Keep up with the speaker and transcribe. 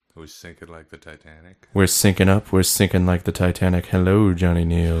Are we sinking like the Titanic? We're syncing up. We're sinking like the Titanic. Hello, Johnny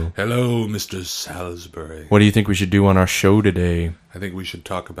Neal. Hello, Mr. Salisbury. What do you think we should do on our show today? I think we should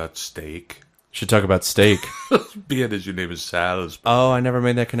talk about steak. Should talk about steak. Being as your name is Salisbury. Oh, I never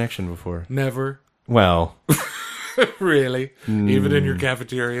made that connection before. Never? Well, Really? Even in your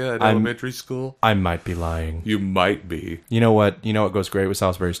cafeteria at elementary school? I might be lying. You might be. You know what? You know what goes great with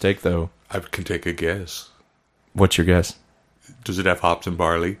Salisbury steak, though? I can take a guess. What's your guess? Does it have hops and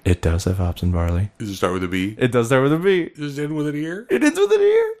barley? It does have hops and barley. Does it start with a B? It does start with a B. Does it end with an ear? It ends with an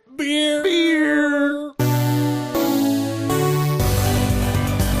ear. Beer. Beer.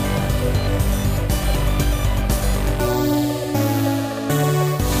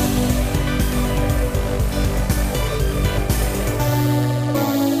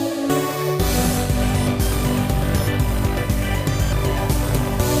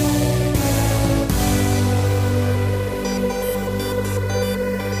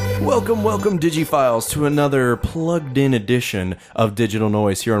 Welcome, Digiphiles, to another plugged-in edition of Digital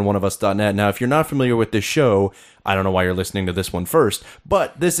Noise here on oneofus.net. Now, if you're not familiar with this show, I don't know why you're listening to this one first,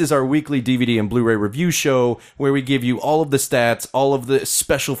 but this is our weekly DVD and Blu-ray review show where we give you all of the stats, all of the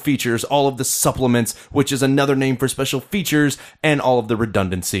special features, all of the supplements, which is another name for special features, and all of the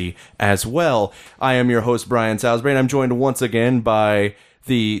redundancy as well. I am your host, Brian Salisbury, and I'm joined once again by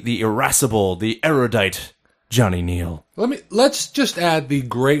the irascible, the erudite, Johnny Neal. Let's just add the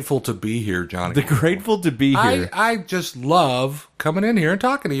grateful to be here, Johnny. The grateful to be here. I just love coming in here and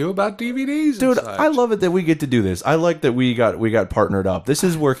talking to you about DVDs. Dude, and such. I love it that we get to do this. I like that we got partnered up. This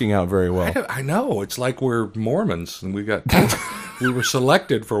is working out very well. I know. It's like we're Mormons and we were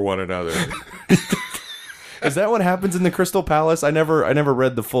selected for one another. Is that what happens in the Crystal Palace? I never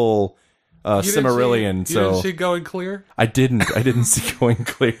read the full Silmarillion. You didn't see Going Clear? I didn't see Going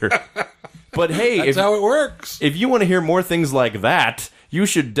Clear. But hey, that's how it works. If you want to hear more things like that, you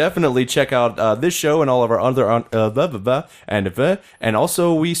should definitely check out this show and all of our other and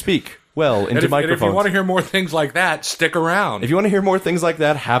also we speak well into microphones. And if you want to hear more things like that, stick around. If you want to hear more things like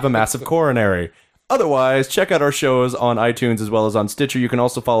that, have a massive coronary. Otherwise, check out our shows on iTunes as well as on Stitcher. You can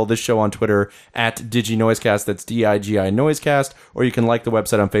also follow this show on Twitter at DigiNoisecast. That's DIGI Noisecast. Or you can like the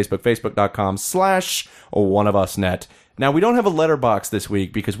website on Facebook, facebook.com/oneofusnet. Now, we don't have a letterbox this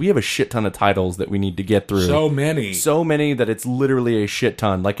week because we have a shit ton of titles that we need to get through. So many. So many that it's literally a shit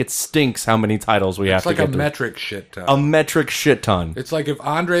ton. Like, it stinks how many titles we have to get through. It's like a metric shit ton. A metric shit ton. It's like if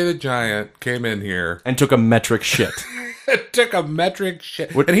Andre the Giant came in here and took a metric shit. Took a metric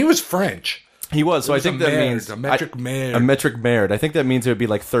shit. And he was French. He was, so I think that means... A metric merde. A metric merde. I think that means it would be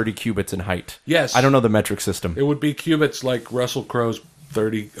like 30 cubits in height. Yes. I don't know the metric system. It would be cubits like Russell Crowe's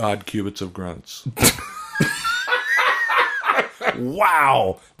 30-odd cubits of grunts.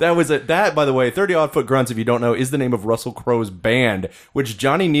 Wow. That, by the way, 30-odd foot grunts, if you don't know, is the name of Russell Crowe's band, which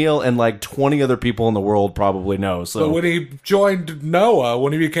Johnny Neal and like 20 other people in the world probably know. So, but when he joined Noah,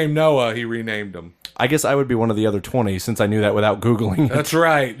 when he became Noah, he renamed him. I guess I would be one of the other 20 since I knew that without Googling it. That's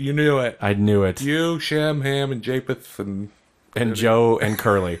right. You knew it. I knew it. You, Shem, Ham, and Japheth, and Joe, and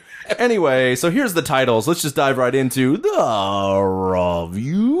Curly. Anyway, so here's the titles. Let's just dive right into the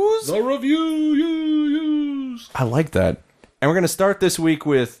reviews. The reviews. I like that. And we're going to start this week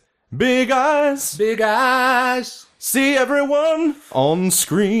with Big Eyes. Big Eyes. See everyone on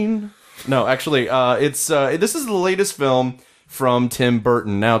screen. No, actually, this is the latest film from Tim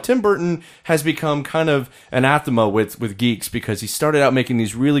Burton. Now, Tim Burton has become kind of anathema with geeks because he started out making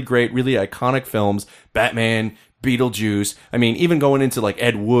these really great, really iconic films. Batman, Beetlejuice. I mean, even going into like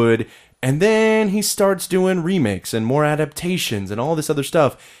Ed Wood. And then he starts doing remakes and more adaptations and all this other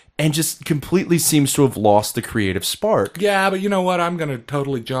stuff. And just completely seems to have lost the creative spark. Yeah, but you know what? I'm going to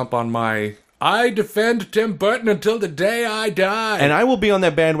totally jump on I defend Tim Burton until the day I die. And I will be on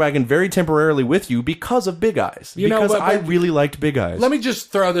that bandwagon very temporarily with you because of Big Eyes. Because I really liked Big Eyes. Let me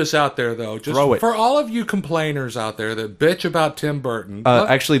just throw this out there, though. Throw it. For all of you complainers out there that bitch about Tim Burton.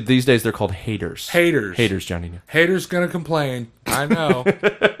 Actually, these days they're called haters. Haters, Johnny. Haters going to complain. I know.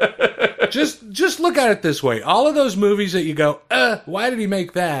 Just look at it this way. All of those movies that you go, why did he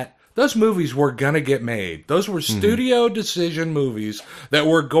make that? Those movies were going to get made. Those were studio decision movies that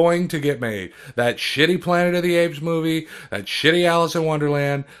were going to get made. That shitty Planet of the Apes movie, that shitty Alice in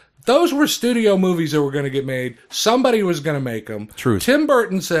Wonderland, those were studio movies that were going to get made. Somebody was going to make them. Truth. Tim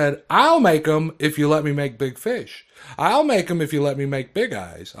Burton said, I'll make them if you let me make Big Fish. I'll make them if you let me make Big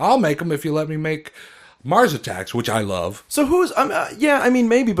Eyes. I'll make them if you let me make Mars Attacks, which I love. So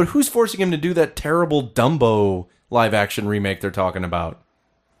maybe, but who's forcing him to do that terrible Dumbo live-action remake they're talking about?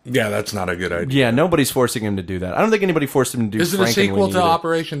 Yeah, that's not a good idea. Yeah, nobody's forcing him to do that. I don't think anybody forced him to do Is it a Frankenweenie sequel to either.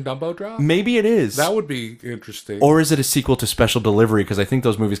 Operation Dumbo Drop? Maybe it is. That would be interesting. Or is it a sequel to Special Delivery? Because I think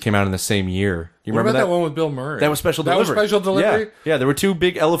those movies came out in the same year. You what remember about that one with Bill Murray? That was Special Delivery. That was Special Delivery? Yeah, there were two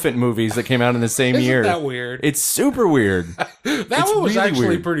big elephant movies that came out in the same Isn't year. that weird? It's super weird. That one was really actually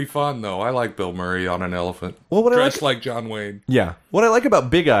weird. pretty fun, though. I like Bill Murray on an elephant. Well, what I dressed like- like John Wayne. Yeah. What I like about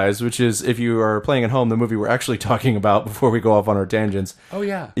Big Eyes, which is, if you are playing at home, the movie we're actually talking about before we go off on our tangents. Oh,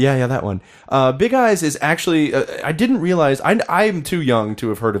 yeah. Yeah, that one. Big Eyes is actually, I didn't realize, I'm too young to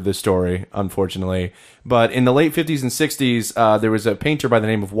have heard of this story, unfortunately, but in the late 50s and 60s, there was a painter by the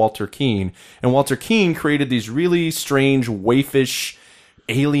name of Walter Keane, and Walter Keane created these really strange, waifish,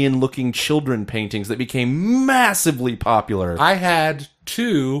 alien-looking children paintings that became massively popular. I had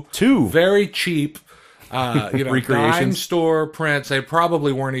two very cheap Recreations. dime store prints. They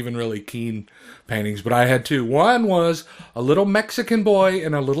probably weren't even really Keane paintings, but I had two. One was a little Mexican boy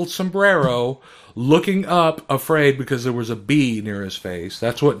in a little sombrero looking up, afraid because there was a bee near his face.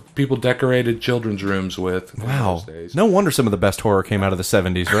 That's what people decorated children's rooms with in those days. No wonder some of the best horror came out of the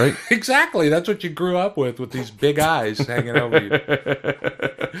 70s, right? Exactly. That's what you grew up with these big eyes hanging over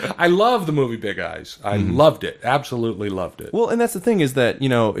you. I love the movie Big Eyes. I loved it. Absolutely loved it. Well, and that's the thing is that,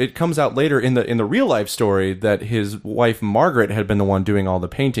 it comes out later in the real life story that his wife Margaret had been the one doing all the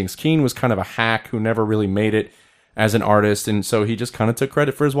paintings. Keane was kind of a hack who never really made it as an artist, and so he just kind of took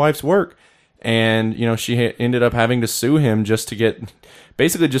credit for his wife's work. And, she ended up having to sue him just to get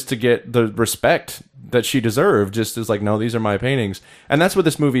the respect that she deserved, just as like, no, these are my paintings. And that's what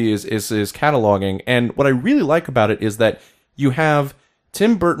this movie is cataloging. And what I really like about it is that you have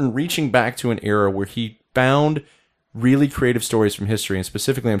Tim Burton reaching back to an era where he found really creative stories from history, and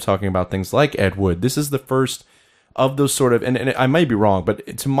specifically I'm talking about things like Ed Wood. This is the first of those sort of, and I might be wrong,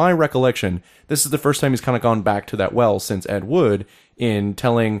 but to my recollection, this is the first time he's kind of gone back to that well since Ed Wood in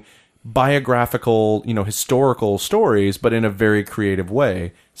telling biographical, historical stories, but in a very creative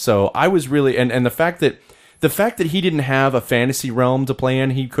way. So I was really, and the fact that he didn't have a fantasy realm to play in,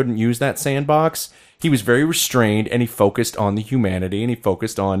 he couldn't use that sandbox. He was very restrained, and he focused on the humanity, and he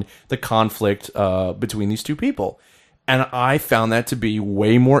focused on the conflict between these two people. And I found that to be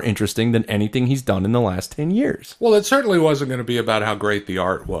way more interesting than anything he's done in the last 10 years. Well, it certainly wasn't going to be about how great the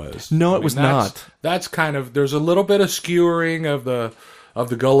art was. No, it was not. That's kind of, there's a little bit of skewering of the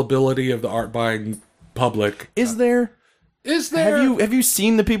gullibility of the art buying public. Is there? Is there? Have you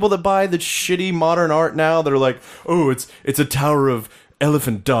seen the people that buy the shitty modern art now that are like, oh, it's a tower of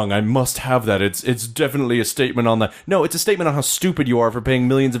elephant dung, I must have that. It's definitely a statement on that. No, it's a statement on how stupid you are for paying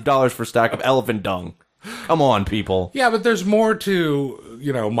millions of dollars for a stack of elephant dung. Come on, people. Yeah, but there's more to,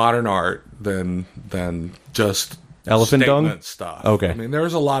 modern art than just elephant dung stuff. Okay. I mean,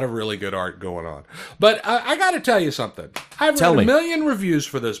 there's a lot of really good art going on. But I got to tell you something. I've Tell read me. a million reviews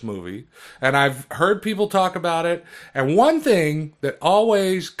for this movie, and I've heard people talk about it. And one thing that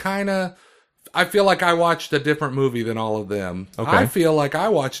always kind of, I feel like I watched a different movie than all of them. Okay. I feel like I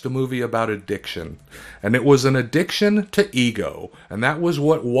watched a movie about addiction. And it was an addiction to ego. And that was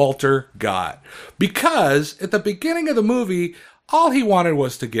what Walter got. Because at the beginning of the movie, all he wanted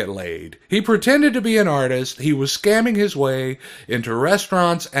was to get laid. He pretended to be an artist. He was scamming his way into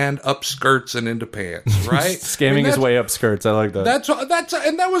restaurants and up skirts and into pants, right? Scamming his way up skirts. I like that.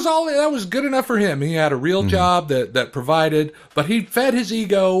 And that was all. That was good enough for him. He had a real job that provided, but he fed his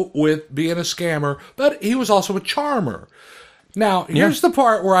ego with being a scammer. But he was also a charmer. Now, here's the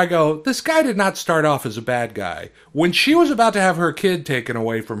part where I go, this guy did not start off as a bad guy. When she was about to have her kid taken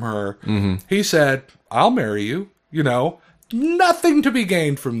away from her, he said, I'll marry you, Nothing to be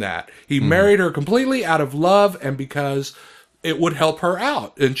gained from that. He married her completely out of love and because it would help her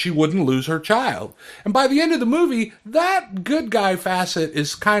out and she wouldn't lose her child. And by the end of the movie, that good guy facet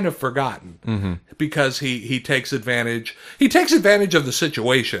is kind of forgotten because he takes advantage. He takes advantage of the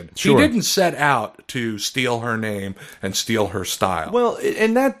situation. Sure. He didn't set out to steal her name and steal her style. Well,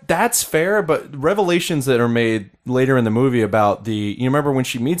 and that's fair, but revelations that are made later in the movie about you remember when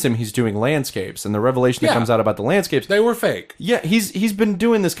she meets him, he's doing landscapes, and the revelation that comes out about the landscapes, they were fake. Yeah, he's been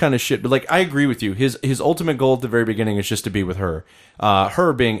doing this kind of shit, but I agree with you. His ultimate goal at the very beginning is just to be with her.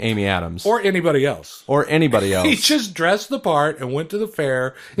 Her being Amy Adams. Or anybody else. He just dressed the part and went to the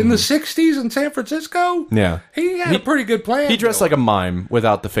fair in the 60s in San Francisco. Yeah. He had a pretty good plan. He dressed like a mime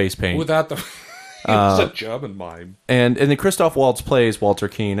without the face paint. Without the... He was a German mime. And then Christoph Waltz plays Walter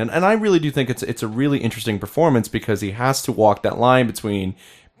Keane. And I really do think it's a really interesting performance because he has to walk that line between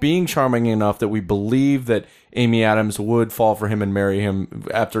being charming enough that we believe that Amy Adams would fall for him and marry him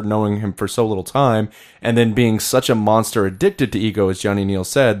after knowing him for so little time, and then being such a monster addicted to ego, as Johnny Neal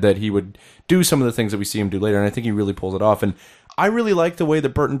said, that he would do some of the things that we see him do later, and I think he really pulls it off. And I really like the way that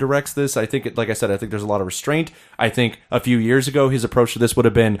Burton directs this. I think, like I said, I think there's a lot of restraint. I think a few years ago, his approach to this would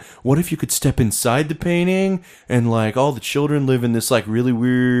have been, what if you could step inside the painting and like all the children live in this like really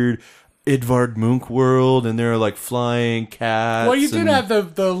weird Edvard Munch world, and they're like flying cats. Well, you did have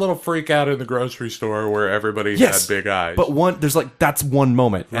the little freak out in the grocery store where everybody had big eyes. But that's one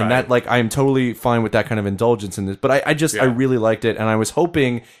moment, and Right. that like I am totally fine with that kind of indulgence in this. But I really liked it, and I was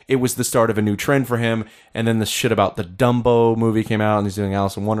hoping it was the start of a new trend for him. And then the shit about the Dumbo movie came out, and he's doing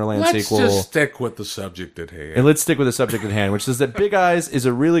Alice in Wonderland Let's sequel. just stick with the subject at hand. And let's stick with the subject at hand, which is that Big Eyes is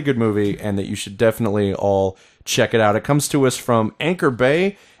a really good movie, and that you should definitely all check it out. It comes to us from Anchor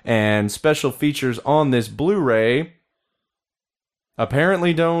Bay. And special features on this Blu-ray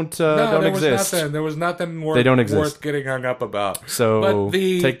apparently don't exist. There was nothing They don't exist. worth getting hung up about. So but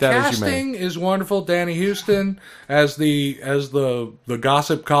the take that as you may. casting is wonderful. Danny Houston as the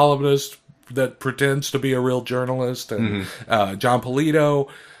gossip columnist that pretends to be a real journalist, and John Polito.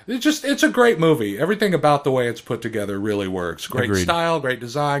 It's a great movie. Everything about the way it's put together really works. Great Agreed. style, great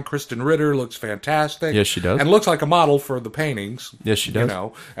design. Kristen Ritter looks fantastic. Yes, she does. And looks like a model for the paintings. Yes, she does. You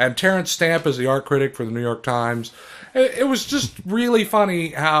know. And Terrence Stamp is the art critic for the New York Times. It was just really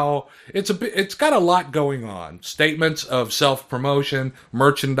funny how it's got a lot going on. Statements of self-promotion,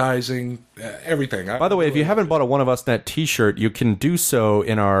 merchandising, everything. By the way, if you haven't bought a One of Us Net t-shirt, you can do so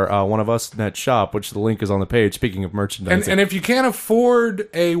in our One of Us Net shop, which the link is on the page, speaking of merchandising. And if you can't afford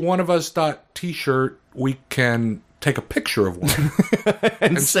a One of Us t-shirt, we can take a picture of one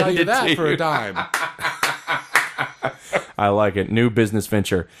and sell send you it that to for you. a dime. I like it. New business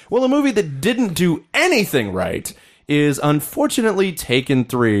venture. Well, a movie that didn't do anything right is unfortunately Taken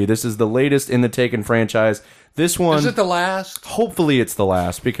 3. This is the latest in the Taken franchise. This one... Is it the last? Hopefully it's the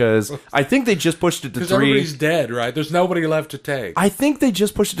last, because I think they just pushed it to Because 3. everybody's dead, right? There's nobody left to take. I think they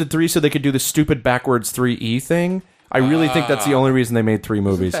just pushed it to 3 so they could do the stupid backwards 3E thing. I really think that's the only reason they made 3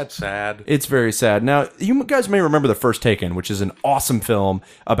 movies. That's sad. It's very sad. Now, you guys may remember The First Taken, which is an awesome film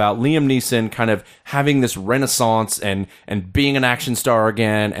about Liam Neeson kind of having this renaissance and being an action star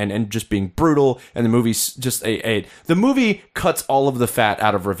again and just being brutal. And the movie's just the movie cuts all of the fat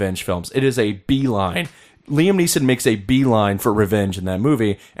out of revenge films. It is a beeline. Liam Neeson makes a beeline for revenge in that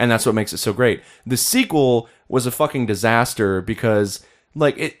movie, and that's what makes it so great. The sequel was a fucking disaster because,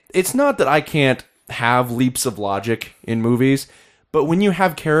 like, it's not that I can't have leaps of logic in movies, but when you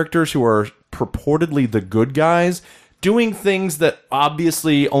have characters who are purportedly the good guys doing things that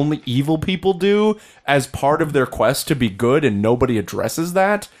obviously only evil people do as part of their quest to be good and nobody addresses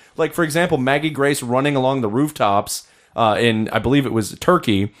that, like for example Maggie Grace running along the rooftops in I believe it was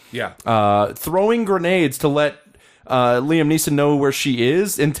Turkey, throwing grenades to let Liam Neeson know where she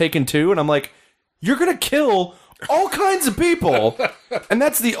is in Taken 2, and I'm like, you're gonna kill all kinds of people, and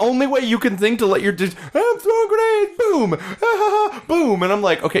that's the only way you can think to let your... I'm throwing grenades, boom, boom, and I'm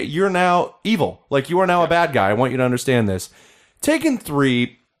like, okay, you're now evil. Like, you are now a bad guy. I want you to understand this. Taken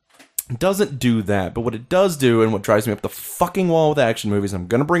 3 doesn't do that, but what it does do, and what drives me up the fucking wall with action movies, and I'm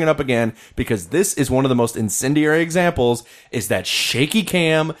gonna bring it up again, because this is one of the most incendiary examples, is that shaky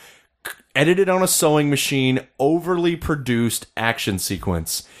cam, edited on a sewing machine, overly produced action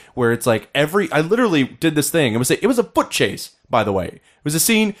sequence where it's like I literally did this thing. It was a foot chase, by the way. It was a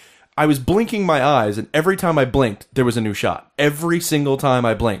scene. I was blinking my eyes, and every time I blinked, there was a new shot. Every single time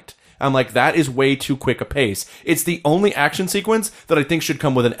I blinked. I'm like, that is way too quick a pace. It's the only action sequence that I think should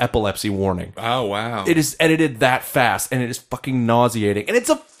come with an epilepsy warning. Oh, wow. It is edited that fast, and it is fucking nauseating. And it's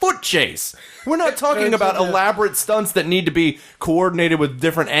a foot chase. We're not talking about elaborate stunts that need to be coordinated with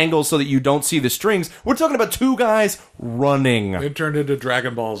different angles so that you don't see the strings. We're talking about two guys running. They turned into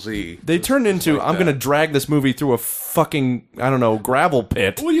Dragon Ball Z. They turned into, like I'm that. going to drag this movie through a fucking, I don't know, gravel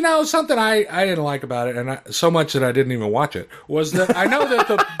pit. Well, you know, something I didn't like about it, and so much that I didn't even watch it, was that I know that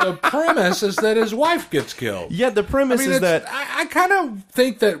the premise is that his wife gets killed. Yeah, the premise is that... I kind of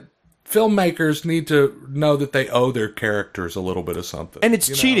think that filmmakers need to know that they owe their characters a little bit of something. And it's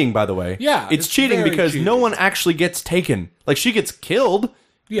cheating, by the way. Yeah, It's cheating very because cheating. no one actually gets taken. Like, she gets killed,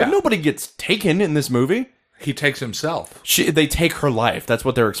 Yeah. but nobody gets taken in this movie. He takes himself. They take her life. That's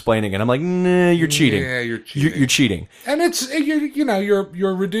what they're explaining. And I'm like, nah, you're cheating. Yeah, you're cheating. You're cheating. And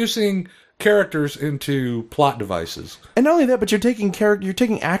you're reducing characters into plot devices. And not only that, but you're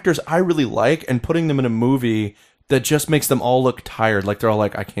taking actors I really like and putting them in a movie that just makes them all look tired. Like, they're all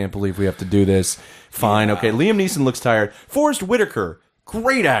like, I can't believe we have to do this. Fine, okay. Liam Neeson looks tired. Forrest Whitaker,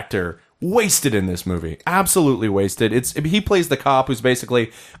 great actor. Wasted in this movie. Absolutely wasted. He plays the cop who's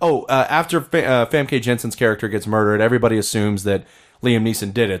basically... after Famke Jensen's character gets murdered, everybody assumes that Liam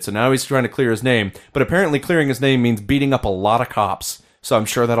Neeson did it. So now he's trying to clear his name. But apparently clearing his name means beating up a lot of cops. so I'm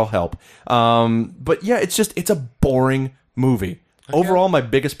sure that'll help. But yeah, it's a boring movie. Overall, my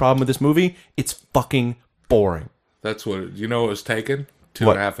biggest problem with this movie, it's fucking boring. That's what it was taken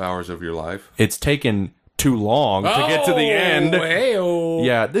 2.5 hours of your life. It's taken too long to get to the end. Hey-o.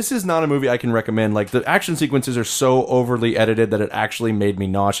 Yeah, this is not a movie I can recommend. Like, the action sequences are so overly edited that it actually made me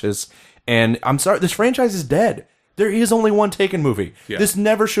nauseous. And I'm sorry, this franchise is dead. There is only one Taken movie. Yeah. This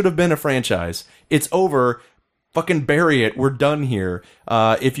never should have been a franchise. It's over. Fucking bury it. We're done here.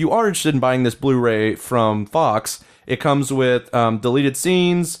 If you are interested in buying this Blu-ray from Fox, it comes with deleted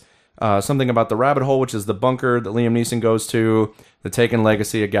scenes, something about the rabbit hole, which is the bunker that Liam Neeson goes to, the Taken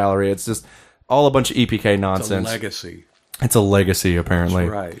Legacy, a gallery. It's just all a bunch of EPK nonsense. It's a legacy. It's a legacy, apparently.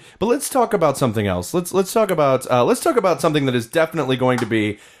 That's right. But let's talk about something else. Let's talk about something that is definitely going to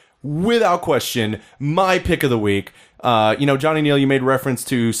be, without question, my pick of the week. Johnny Neal, you made reference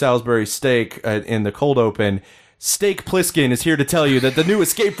to Salisbury Steak in the cold open. Steak Plissken is here to tell you that the new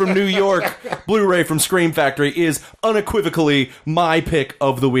Escape from New York Blu-ray from Scream Factory is unequivocally my pick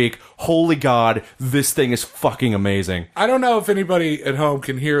of the week. Holy God, this thing is fucking amazing. I don't know if anybody at home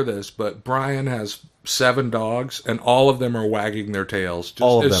can hear this, but Brian has 7 dogs, and all of them are wagging their tails.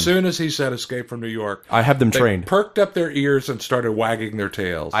 Just as soon as he said Escape from New York, I have them trained. Perked up their ears and started wagging their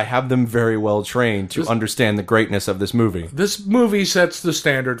tails. I have them very well trained to understand the greatness of this movie. This movie sets the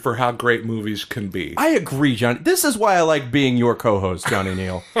standard for how great movies can be. I agree, Johnny. This is why I like being your co-host, Johnny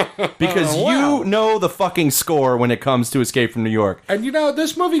Neal. Because you know the fucking score when it comes to Escape from New York. And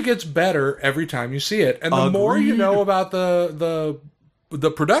this movie gets better every time you see it. And the more you know about the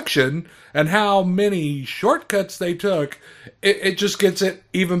production and how many shortcuts they took, it just gets it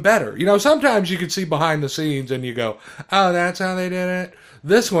even better. Sometimes you can see behind the scenes and you go, oh, that's how they did it.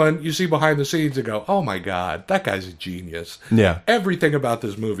 This one, you see behind the scenes and go, oh my God, that guy's a genius. Yeah. Everything about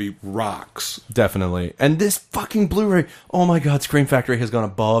this movie rocks. Definitely. And this fucking Blu-ray, oh my God, Scream Factory has gone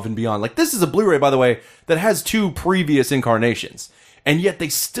above and beyond. Like, this is a Blu-ray, by the way, that has 2 previous incarnations. And yet they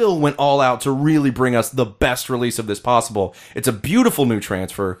still went all out to really bring us the best release of this possible. It's a beautiful new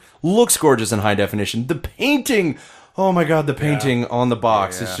transfer. Looks gorgeous in high definition. The painting, oh my God, the painting on the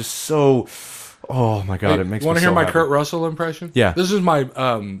box is just so... Oh my God, it makes me so happy. Want to hear my Kurt Russell impression? Yeah. This is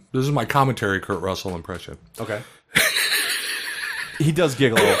my commentary Kurt Russell impression. Okay. He does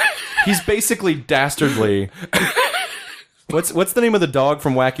giggle. He's basically dastardly... What's the name of the dog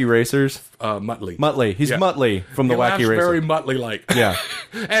from Wacky Racers? Muttley. Muttley. He's Muttley from the Wacky Racers. Very Muttley-like. Yeah.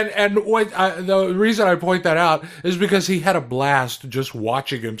 and the reason I point that out is because he had a blast just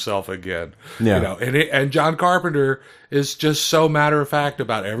watching himself again. Yeah. And John Carpenter is just so matter-of-fact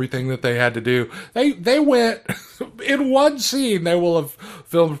about everything that they had to do. They went, in one scene, they will have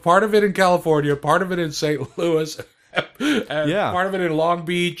filmed part of it in California, part of it in St. Louis, and part of it in Long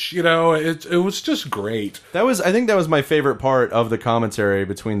Beach. It was just great. I think that was my favorite part of the commentary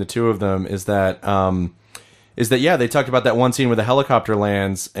between the two of them is that they talked about that one scene where the helicopter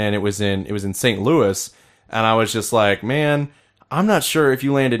lands and it was in St. Louis, and I was just like, man, I'm not sure if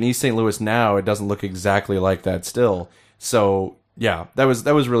you land in East St. Louis now, it doesn't look exactly like that still. So yeah, that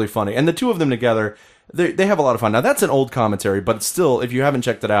was really funny, and the two of them together, they have a lot of fun. Now that's an old commentary, but still, if you haven't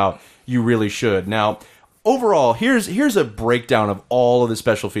checked it out, you really should. Now, overall, here's a breakdown of all of the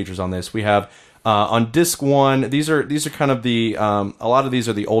special features on this. We have on disc 1. These are kind of the a lot of these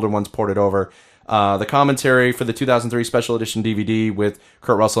are the older ones ported over. The commentary for the 2003 special edition DVD with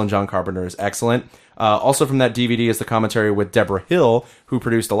Kurt Russell and John Carpenter is excellent. Also from that DVD is the commentary with Deborah Hill, who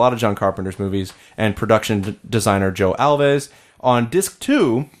produced a lot of John Carpenter's movies, and production designer Joe Alves. On disc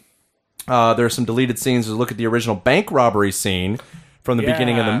 2, there are some deleted scenes. There's a look at the original bank robbery scene from the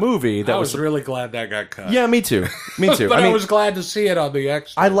beginning of the movie. I was really glad that got cut. Yeah, me too. Me too. But I was glad to see it on the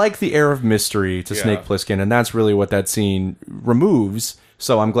extra. I like the air of mystery to Snake Plissken, and that's really what that scene removes.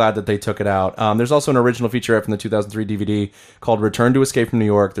 So I'm glad that they took it out. There's also an original featurette from the 2003 DVD called Return to Escape from New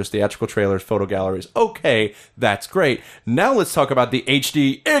York. There's theatrical trailers, photo galleries. Okay, that's great. Now let's talk about the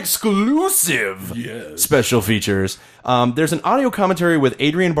HD exclusive special features. There's an audio commentary with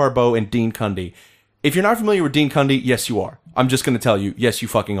Adrienne Barbeau and Dean Cundey. If you're not familiar with Dean Cundey, yes, you are. I'm just going to tell you, yes, you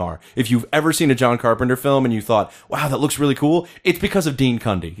fucking are. If you've ever seen a John Carpenter film and you thought, wow, that looks really cool, it's because of Dean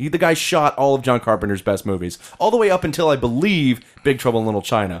Cundey. The guy shot all of John Carpenter's best movies, all the way up until, I believe, Big Trouble in Little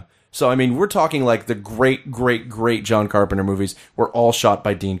China. So, I mean, we're talking like the great, great, great John Carpenter movies were all shot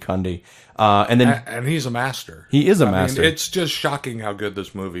by Dean Cundey. And he's a master. He is a master. It's just shocking how good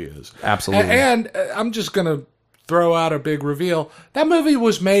this movie is. Absolutely. And I'm just going to throw out a big reveal. That movie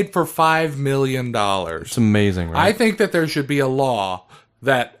was made for $5 million. It's amazing, right? I think that there should be a law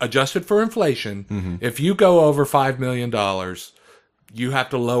that, adjusted for inflation, if you go over $5 million, you have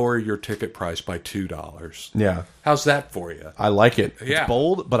to lower your ticket price by $2. Yeah. How's that for you? I like it. Yeah. It's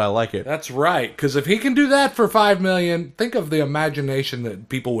bold, but I like it. That's right. Because if he can do that for $5 million, think of the imagination that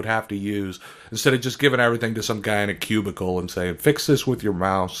people would have to use instead of just giving everything to some guy in a cubicle and saying, "Fix this with your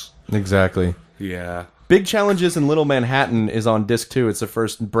mouse." Exactly. Yeah. Big Challenges in Little Manhattan is on disc 2. It's the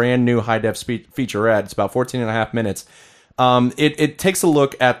first brand new high-def featurette. It's about 14 and a half minutes. It takes a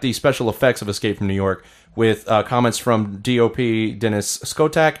look at the special effects of Escape from New York with comments from DOP Dennis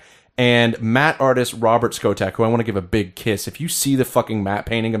Skotak and matte artist Robert Skotak, who I want to give a big kiss. If you see the fucking matte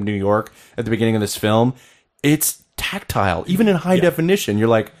painting of New York at the beginning of this film, it's tactile. Even in high definition, you're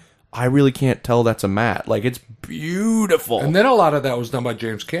like, I really can't tell that's a matte. Like, it's beautiful. And then a lot of that was done by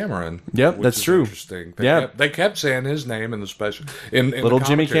James Cameron. Yep, which that's is true. Interesting. Yeah. They kept saying his name in the special. In Little the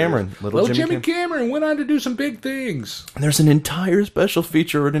Jimmy commentaries. Cameron. Little Jimmy Cameron went on to do some big things. And there's an entire special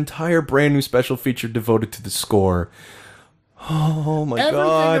feature, an entire brand new special feature devoted to the score. Oh my god.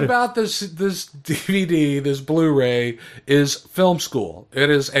 Everything about this DVD, this Blu-ray, is film school. It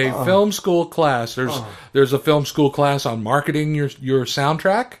is a film school class. There's a film school class on marketing your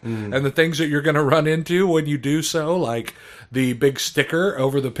soundtrack and the things that you're going to run into when you do so, like the big sticker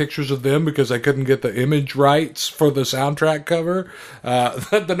over the pictures of them because I couldn't get the image rights for the soundtrack cover.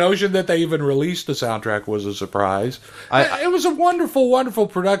 The notion that they even released the soundtrack was a surprise. It was a wonderful, wonderful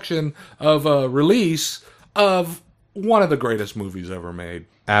production of a release of one of the greatest movies ever made.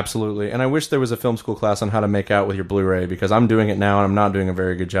 Absolutely. And I wish there was a film school class on how to make out with your Blu-ray, because I'm doing it now and I'm not doing a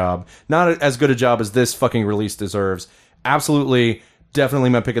very good job. Not as good a job as this fucking release deserves. Absolutely,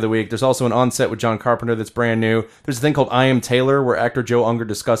 definitely my pick of the week. There's also an On-Set with John Carpenter that's brand new. There's a thing called I Am Taylor, where actor Joe Unger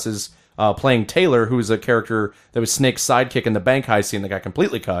discusses playing Taylor, who is a character that was Snake's sidekick in the bank heist scene that got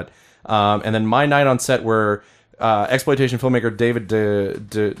completely cut. And then My Night on Set, where exploitation filmmaker David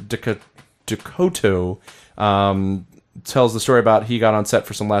Ducotto tells the story about he got on set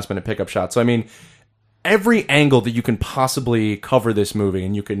for some last-minute pickup shots. So, I mean, every angle that you can possibly cover this movie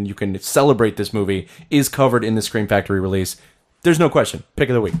and you can celebrate this movie is covered in the Scream Factory release. There's no question. Pick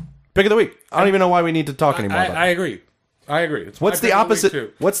of the week. Pick of the week. I don't even know why we need to talk anymore about it. I agree. It's What's the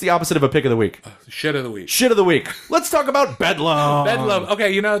opposite? What's the opposite of a pick of the week? Shit of the week. Shit of the week. Let's talk about Bedlam. Bedlam.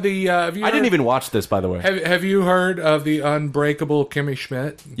 Okay, you know the. Have you I didn't even watch this, by the way. Have you heard of the unbreakable Kimmy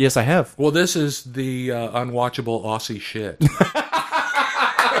Schmidt? Yes, I have. Well, this is the unwatchable Aussie shit.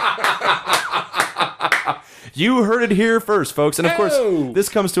 You heard it here first, folks. And of course, Oh! this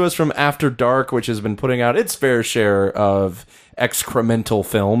comes to us from After Dark, which has been putting out its fair share of excremental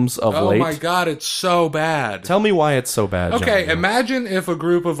films of Oh late. my god, it's so bad. Tell me why it's so bad, Okay, John. imagine if a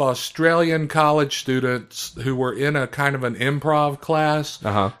group of Australian college students who were in a kind of an improv class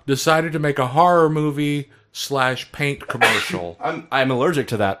decided to make a horror movie / paint commercial. I'm allergic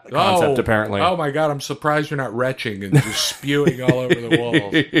to that concept, apparently. Oh my god, I'm surprised you're not retching and just spewing all over the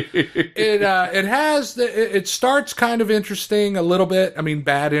walls. It starts kind of interesting a little bit. I mean,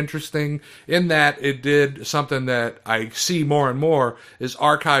 bad interesting in that it did something that I see more and more is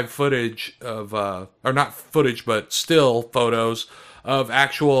archive footage of, or not footage, but still photos of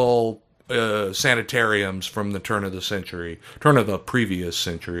actual sanitariums from the turn of the previous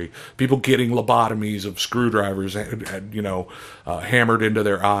century. People getting lobotomies of screwdrivers, hammered into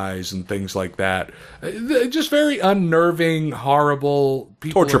their eyes and things like that. Just very unnerving, horrible.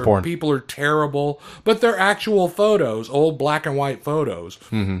 Torture porn. People are terrible, but they're actual photos, old black and white photos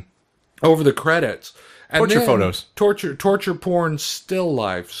over the credits. And Torture photos. Torture porn still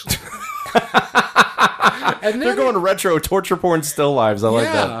lifes. And then They're going retro torture porn still lives. I like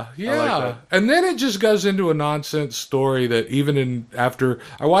that. Yeah. I like that. And then it just goes into a nonsense story that after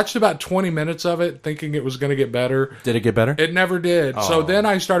I watched about 20 minutes of it thinking it was going to get better. Did it get better? It never did. So then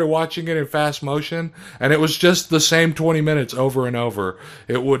I started watching it in fast motion and it was just the same 20 minutes over and over.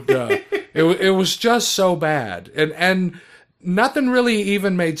 It would it was just so bad. And nothing really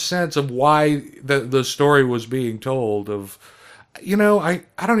even made sense of why the story was being told of I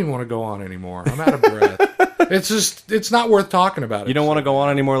don't even want to go on anymore. I'm out of breath. It's not worth talking about it. You don't want to go on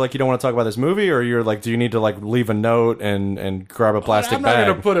anymore, like you don't want to talk about this movie, or you're like, do you need to like leave a note and grab a plastic bag? I'm not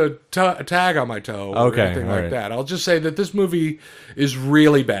going to put a tag on my toe or anything like that. I'll just say that this movie is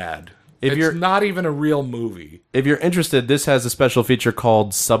really bad. It's not even a real movie. If you're interested, this has a special feature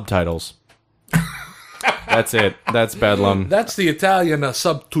called Subtitles. That's it. That's Bedlam. That's the Italian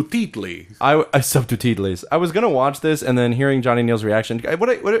subtitoli. Subtitles. I was going to watch this, and then hearing Johnny Neal's reaction. What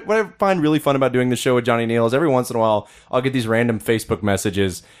I find really fun about doing the show with Johnny Neal is every once in a while, I'll get these random Facebook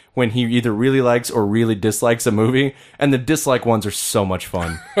messages when he either really likes or really dislikes a movie, and the dislike ones are so much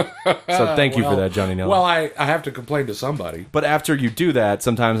fun. So thank you for that, Johnny Neal. Well, I have to complain to somebody. But after you do that,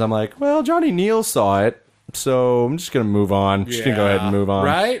 sometimes I'm like, well, Johnny Neal saw it. So I'm just going to move on. Just going to go ahead and move on.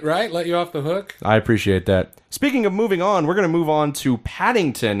 Right. Let you off the hook. I appreciate that. Speaking of moving on, we're going to move on to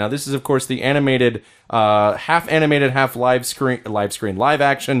Paddington. Now, this is, of course, the animated, half animated, half live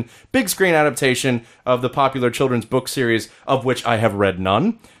action, big screen adaptation of the popular children's book series, of which I have read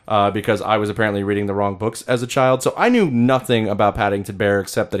none, because I was apparently reading the wrong books as a child. So I knew nothing about Paddington Bear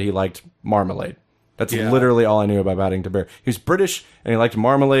except that he liked marmalade. That's literally all I knew about Paddington Bear. He was British, and he liked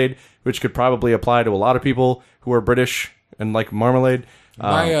marmalade, which could probably apply to a lot of people who are British and like marmalade.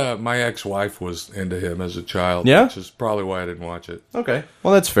 My ex-wife was into him as a child. Yeah? Which is probably why I didn't watch it. Okay.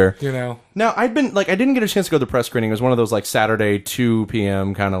 Well, that's fair. You know? Now, I didn't get a chance to go to the press screening. It was one of those, like, Saturday 2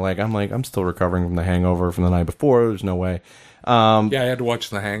 p.m. kind of I'm still recovering from the hangover from the night before. There's no way. I had to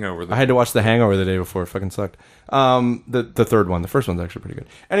watch The Hangover. I had to watch The Hangover the day before. It fucking sucked. The third one. The first one's actually pretty good.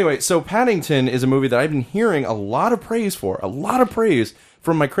 Anyway, so Paddington is a movie that I've been hearing a lot of praise for. A lot of praise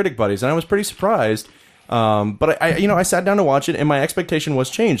from my critic buddies, and I was pretty surprised. But I sat down to watch it, and my expectation was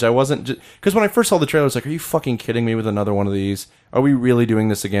changed. I wasn't just because when I first saw the trailer, I was like, "Are you fucking kidding me with another one of these? Are we really doing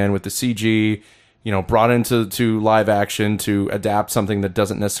this again with the CG? Brought into live action to adapt something that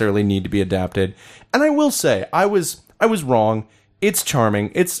doesn't necessarily need to be adapted?" And I will say, I was wrong. It's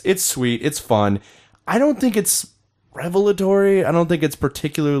charming. It's sweet. It's fun. I don't think it's revelatory. I don't think it's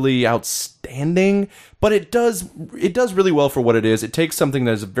particularly outstanding, but it does really well for what it is. It takes something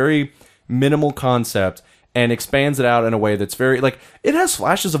that is a very minimal concept and expands it out in a way that's very, like, it has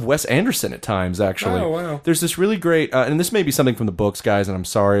flashes of Wes Anderson at times, actually. Oh, wow. There's this really great, and this may be something from the books, guys, and I'm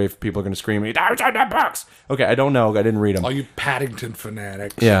sorry if people are going to scream at me, "It's in the books!" Okay, I don't know. I didn't read them. All you Paddington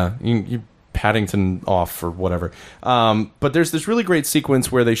fanatics. Yeah, you Paddington off or whatever. But there's this really great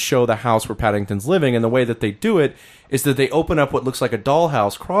sequence where they show the house where Paddington's living, and the way that they do it is that they open up what looks like a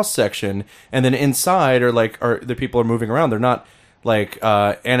dollhouse cross-section, and then inside are the people are moving around. They're not like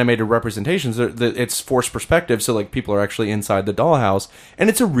animated representations. It's forced perspective, so like people are actually inside the dollhouse, and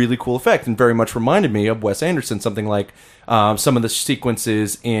it's a really cool effect, and very much reminded me of Wes Anderson, something like some of the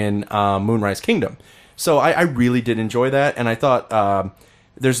sequences in Moonrise Kingdom. So I really did enjoy that, and I thought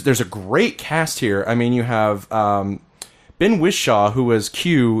there's a great cast here. I mean, you have Ben Whishaw, who was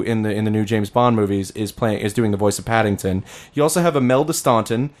Q in the new James Bond movies, is doing the voice of Paddington. You also have Imelda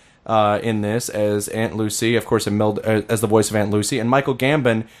Staunton in this as Aunt Lucy, of course, as the voice of Aunt Lucy, and Michael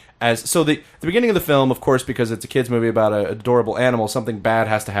Gambon as the beginning of the film, of course, because it's a kids movie about an adorable animal, something bad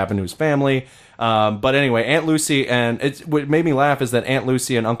has to happen to his family. But anyway, Aunt Lucy, and what made me laugh is that Aunt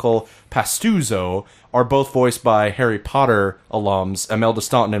Lucy and Uncle Pastuzo are both voiced by Harry Potter alums, Imelda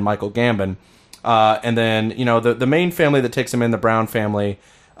Staunton and Michael Gambon. And then the main family that takes him in, the Brown family.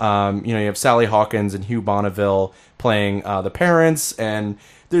 You have Sally Hawkins and Hugh Bonneville playing the parents, and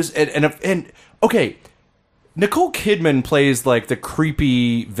there's okay, Nicole Kidman plays like the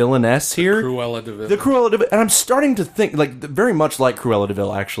creepy villainess here, Cruella de Vil. the Cruella de Vil, and I'm starting to think very much like Cruella de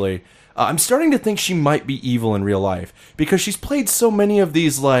Vil. Actually, I'm starting to think she might be evil in real life because she's played so many of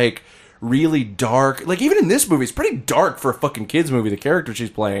these like really dark, like even in this movie, it's pretty dark for a fucking kids movie. The character she's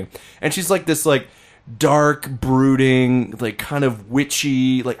playing, and she's like this like dark, brooding, like kind of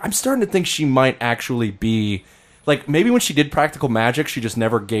witchy. Like I'm starting to think she might actually be. Like, maybe when she did practical magic, she just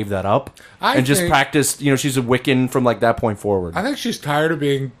never gave that up. Just practiced, she's a Wiccan from, like, that point forward. I think she's tired of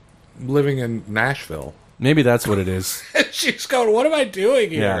living in Nashville. Maybe that's what it is. She's going, what am I doing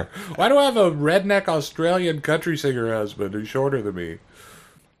here? Yeah. Why do I have a redneck Australian country singer husband who's shorter than me?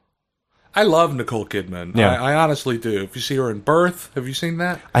 I love Nicole Kidman. Yeah. I honestly do. If you see her in Birth, have you seen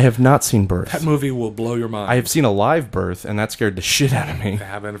that? I have not seen Birth. That movie will blow your mind. I have seen a live Birth, and that scared the shit out of me.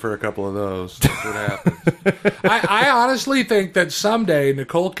 I've been for a couple of those. That's what happens. I honestly think that someday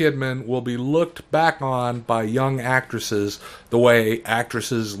Nicole Kidman will be looked back on by young actresses the way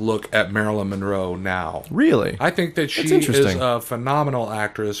actresses look at Marilyn Monroe now. Really? I think that she is a phenomenal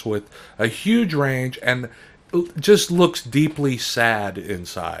actress with a huge range and just looks deeply sad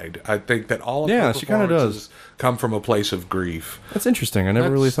inside. I think that all of her she kind of does come from a place of grief. That's interesting. I never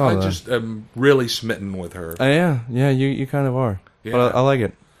really thought of that. I just am really smitten with her. Yeah, you kind of are. Yeah. But I like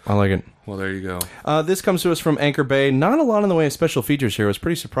it. Well, there you go. This comes to us from Anchor Bay. Not a lot in the way of special features here. I was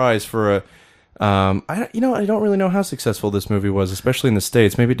pretty surprised for a. I don't really know how successful this movie was, especially in the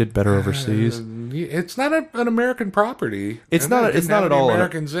States. Maybe it did better overseas. It's not an American property. It's not at all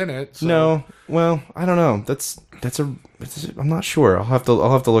Americans in it. So. No, well, I don't know. I'm not sure. I'll have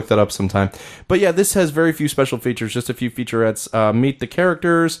to look that up sometime. But yeah, this has very few special features, just a few featurettes. Meet the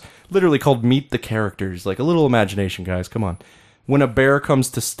characters, literally called Meet the Characters. Like a little imagination, guys. Come on. When a Bear Comes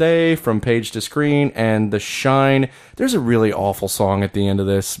to Stay, From Page to Screen, and The Shine. There's a really awful song at the end of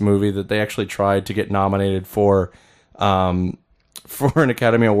this movie that they actually tried to get nominated for an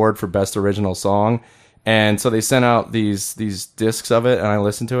Academy Award for Best Original Song. And so they sent out these discs of it, and I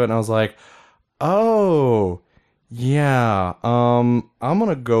listened to it, and I was like, oh, yeah, I'm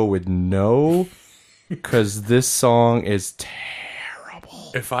gonna go with no, because this song is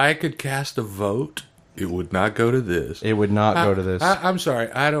terrible. If I could cast a vote, it would not go to this. It would not go to this. I'm sorry.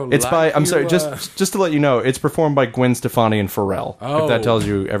 I don't. It's like by. I'm you, sorry. Just to let you know, it's performed by Gwen Stefani and Pharrell. Oh. If that tells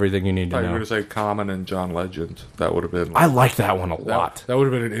you everything you need I to thought you were know. going to say Common and John Legend. That would have been. I like that one a lot, That would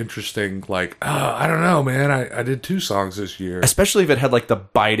have been an interesting. Like, I don't know, man. I did 2 songs this year. especially if it had like the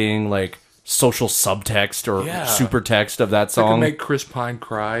biting like social subtext or Yeah. super text of that It could song. make Chris Pine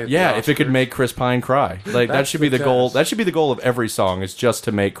cry. At Yeah, the if it could Oscars. make Chris Pine cry, like that That's should be the the goal. test. That should be the goal of every song, is just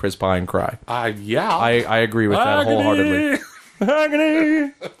to make Chris Pine cry. Yeah. I agree with that Agony. wholeheartedly.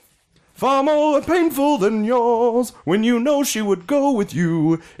 Agony, far more painful than yours. When you know she would go with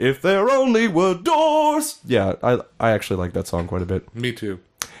you if there only were doors. Yeah, I actually like that song quite a bit. Me too.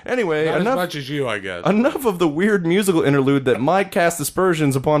 Anyway, Not as enough much as you, I guess. enough of the weird musical interlude that might cast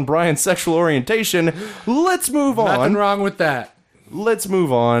aspersions upon Brian's sexual orientation. Let's move on. Nothing wrong with that. Let's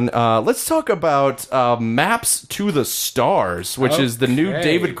move on. Let's talk about Maps to the Stars, which is the new Okay.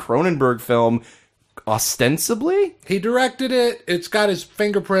 David Cronenberg film, ostensibly. He directed it. It's got his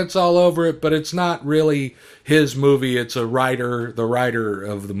fingerprints all over it, but it's not really his movie. It's the writer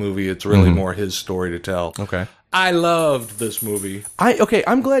of the movie. It's really more his story to tell. Okay. I loved this movie.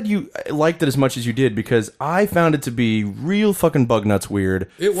 I'm glad you liked it as much as you did, because I found it to be real fucking bug nuts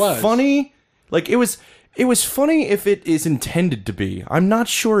weird. It was. funny. Like it was funny if it is intended to be. I'm not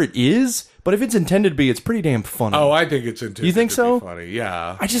sure it is, but if it's intended to be, it's pretty damn funny. Oh, I think it's intended You think to so? be funny.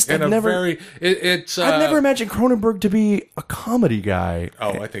 Yeah. I've never- It's. I've never imagined Cronenberg to be a comedy guy.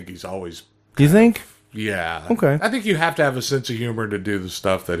 Oh, I think he's always. Do you think? Yeah. Okay. I think you have to have a sense of humor to do the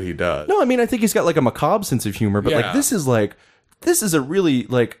stuff that he does. No, I mean I think he's got like a macabre sense of humor, but Yeah. this is a really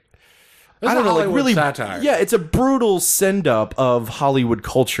like It's I don't a know, like Hollywood really satire. Yeah, it's a brutal send up of Hollywood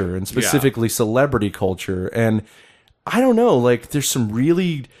culture and specifically celebrity culture, and I don't know, like there's some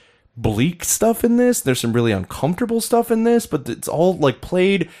really bleak stuff in this. There's some really uncomfortable stuff in this, but it's all like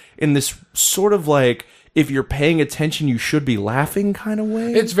played in this sort of like, if you're paying attention, you should be laughing kind of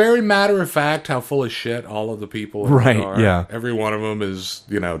way. It's very matter of fact how full of shit all of the people in Right, it are. yeah. Every one of them is,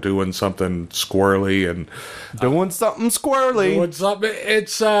 doing something squirrely and doing something squirrely. doing something.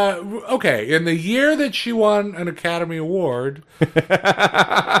 It's okay. In the year that she won an Academy Award,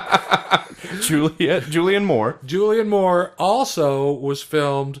 Julianne Moore. Julianne Moore also was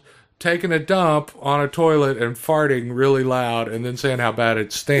filmed taking a dump on a toilet and farting really loud and then saying how bad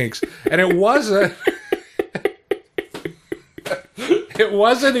it stinks. And it wasn't. It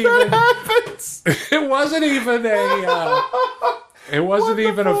wasn't even. It wasn't even a. It wasn't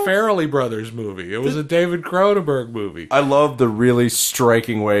even a Farrelly Brothers movie. It was a David Cronenberg movie. I love the really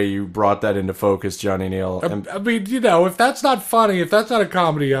striking way you brought that into focus, Johnny Neal. And I mean, if that's not funny, if that's not a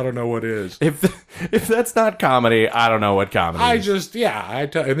comedy, I don't know what is. if that's not comedy, I don't know what comedy is.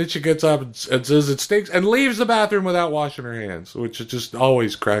 And then she gets up and says it stinks and leaves the bathroom without washing her hands, which it just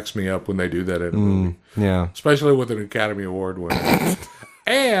always cracks me up when they do that in a movie, Yeah. especially with an Academy Award winner.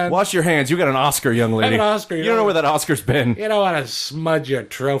 And Wash your hands. You got an Oscar, young lady. an Oscar, You don't know where that Oscar's been. you don't want to smudge your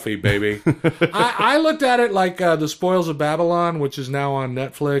trophy, baby. I looked at it like The Spoils of Babylon, which is now on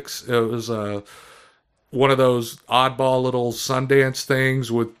Netflix. It was one of those oddball little Sundance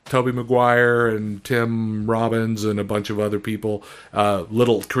things with Tobey Maguire and Tim Robbins and a bunch of other people.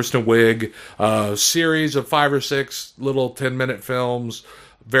 Little Kristen Wiig. Series of 5 or 6 little 10-minute films.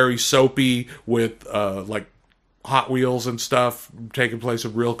 Very soapy with like Hot Wheels and stuff taking place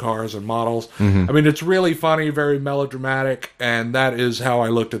in real cars and models. I mean, it's really funny, very melodramatic, and that is how I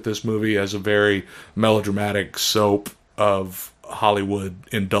looked at this movie, as a very melodramatic soap of Hollywood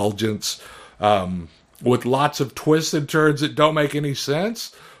indulgence, with lots of twists and turns that don't make any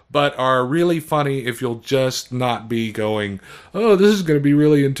sense, but are really funny if you'll just not be going, oh, this is going to be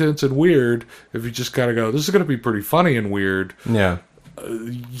really intense and weird. If you just kind of go, this is going to be pretty funny and weird, Yeah.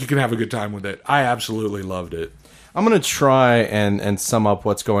 you can have a good time with it. I absolutely loved it. I'm going to try and sum up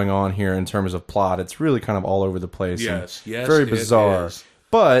what's going on here in terms of plot. It's really kind of all over the place. Yes, and yes, very it bizarre. is.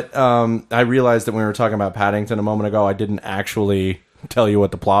 But I realized that when we were talking about Paddington a moment ago, I didn't actually tell you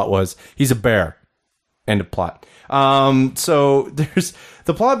what the plot was. He's a bear. End of plot. So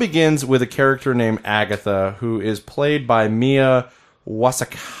the plot begins with a character named Agatha, who is played by Mia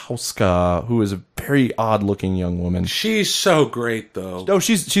Wasikowska, who is a very odd-looking young woman. She's so great, though. Oh,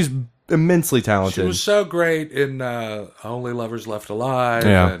 she's immensely talented. She was so great in Only Lovers Left Alive,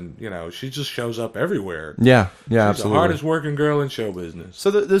 Yeah. and she just shows up everywhere. Yeah, She's absolutely. the hardest working girl in show business.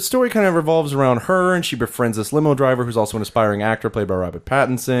 So the story kind of revolves around her, and she befriends this limo driver who's also an aspiring actor played by Robert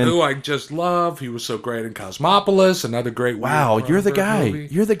Pattinson. Who I just love. He was so great in Cosmopolis, another great. Wow, William you're the Cronenberg guy. movie.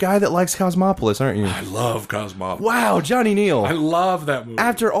 You're the guy that likes Cosmopolis, aren't you? I love Cosmopolis. Wow, Johnny Neal. I love that movie.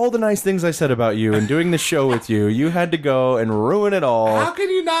 After all the nice things I said about you and doing the show with you, you had to go and ruin it all. How can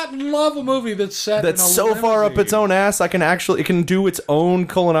you not love a movie that's set That's in a so far up limousine? its own ass, it can do its own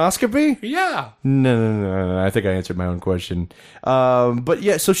colonoscopy? Yeah. No. I think I answered my own question. But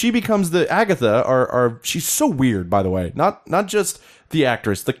yeah, so she becomes the Agatha. She's so weird, by the way. Not just the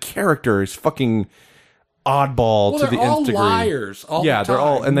actress, the character is fucking oddball Well, to they're the all nth degree. liars. All Yeah, the they're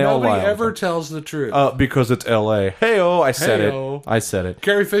all- time. and they all Nobody lie all the ever time. tells the truth. Because it's L.A. Hey-oh, I said Hey-oh. it. I said it.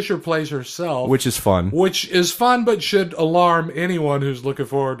 Carrie Fisher plays herself, Which is fun. which is fun, but should alarm anyone who's looking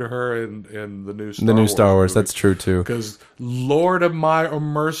forward to her in the new Star The new Wars Star Wars, movie. that's true too. Because Lord of my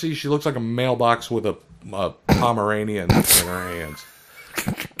mercy, she looks like a mailbox with a Pomeranian in her hands.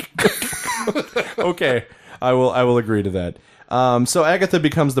 Okay, I will agree to that. So Agatha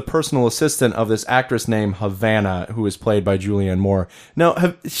becomes the personal assistant of this actress named Havana, who is played by Julianne Moore. Now,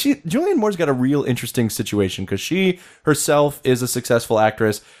 Julianne Moore's got a real interesting situation because she herself is a successful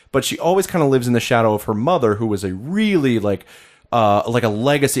actress, but she always kind of lives in the shadow of her mother, who was a really like a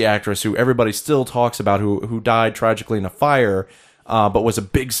legacy actress who everybody still talks about, who died tragically in a fire, but was a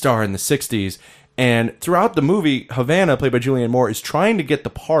big star in the 60s. And throughout the movie, Havana, played by Julianne Moore, is trying to get the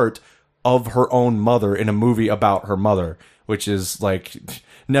part of her own mother in a movie about her mother, which is like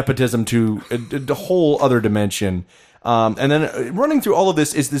nepotism to a whole other dimension. And then running through all of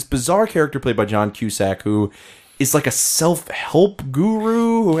this is this bizarre character played by John Cusack, who is like a self-help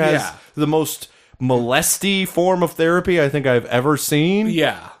guru who has the most molesty form of therapy I think I've ever seen.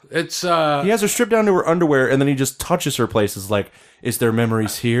 Yeah, it's He has her stripped down to her underwear, and then he just touches her places like, is there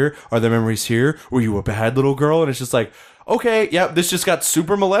memories here? Are there memories here? Were you a bad little girl? And it's just like, okay, this just got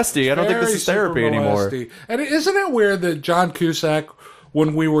super molesty. I don't think this very is therapy super anymore. molesty. And isn't it weird that John Cusack,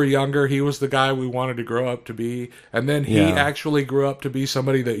 when we were younger, he was the guy we wanted to grow up to be, and then he actually grew up to be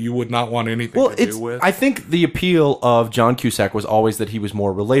somebody that you would not want anything to do with? I think the appeal of John Cusack was always that he was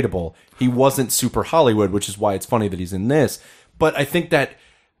more relatable. He wasn't super Hollywood, which is why it's funny that he's in this. But I think that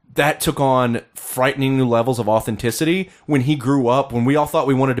took on frightening new levels of authenticity when he grew up, when we all thought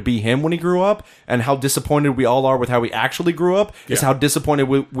we wanted to be him when he grew up, and how disappointed we all are with how he actually grew up is how disappointed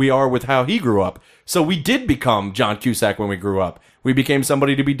we are with how he grew up. So we did become John Cusack when we grew up. We became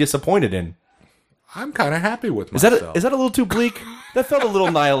somebody to be disappointed in. I'm kind of happy with myself. Is that a little too bleak? That felt a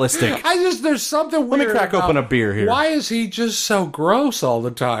little nihilistic. There's something weird. Let me crack open a beer here. Why is he just so gross all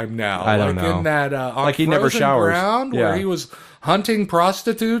the time now? I don't know. In that, on Like he never Frozen showers. Ground, Yeah. where he was hunting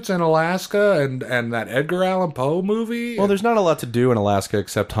prostitutes in Alaska, and that Edgar Allan Poe movie. Well, there's not a lot to do in Alaska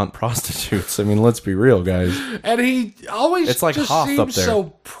except hunt prostitutes. I mean, let's be real, guys. And he always It's like just Hoth seems up there. so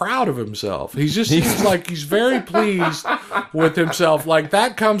proud of himself. He just seems like he's very pleased with himself. Like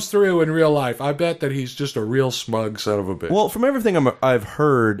that comes through in real life. I bet that he's just a real smug son of a bitch. Well, from everything I've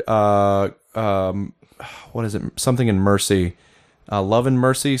heard, what is it? Something in Mercy, Love and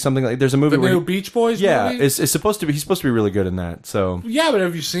Mercy, something like. There's a movie the where new Beach Boys movie? it's supposed to be. He's supposed to be really good in that. So Yeah, but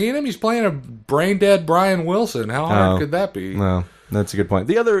have you seen him? He's playing a brain dead Brian Wilson. How hard could that be? no, that's a good point.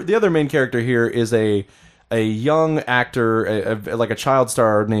 The other main character here is a young actor, like a child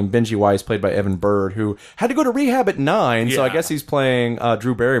star named Benji Weiss, played by Evan Bird, who had to go to rehab at 9. So I Yeah. guess he's playing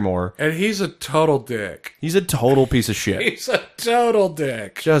Drew Barrymore. And he's a total dick. He's a total piece of shit. He's a total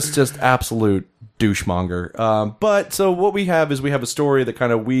dick. just absolute douchemonger. But so what we have is we have a story that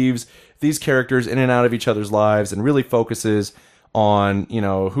kind of weaves these characters in and out of each other's lives and really focuses on,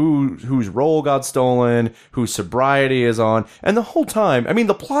 whose role got stolen, whose sobriety is on. And the whole time, I mean,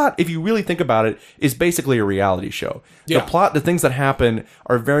 the plot, if you really think about it, is basically a reality show. Yeah. The plot, the things that happen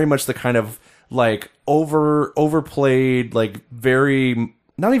are very much the kind of like overplayed, like very,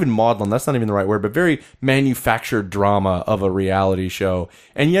 not even maudlin, that's not even the right word, but very manufactured drama of a reality show.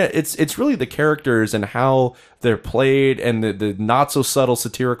 And yet it's really the characters and how they're played and the not so subtle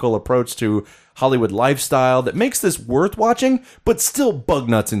satirical approach to Hollywood lifestyle that makes this worth watching, but still bug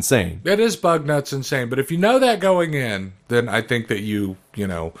nuts insane. It is bug nuts insane, but if you know that going in, then I think that you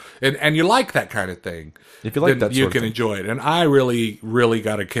know, and you like that kind of thing. If you like then that you sort of can thing. enjoy it. And I really, really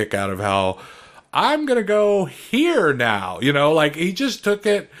got a kick out of how I'm going to go here now. Like he just took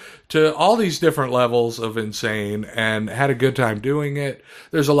it to all these different levels of insane and had a good time doing it.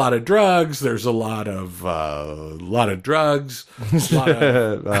 There's a lot of drugs. There's a lot of drugs. A lot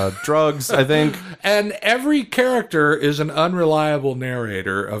of, drugs, I think. and every character is an unreliable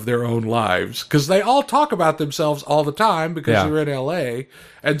narrator of their own lives because they all talk about themselves all the time because Yeah. they're in LA.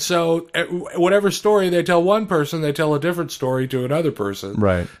 And so whatever story they tell one person, they tell a different story to another person.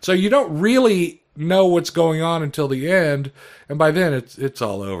 Right. So you don't really know what's going on until the end, and by then it's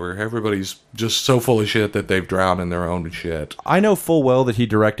all over. Everybody's just so full of shit that they've drowned in their own shit. I know full well that he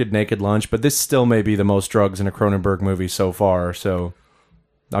directed Naked Lunch, but this still may be the most drugs in a Cronenberg movie so far, so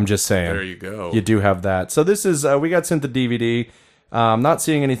I'm just saying. There you go. You do have that. So this is, we got sent the DVD. I'm not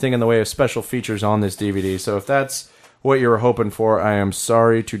seeing anything in the way of special features on this DVD, so if that's what you were hoping for, I am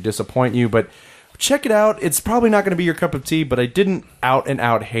sorry to disappoint you, but check it out. It's probably not going to be your cup of tea, but I didn't out and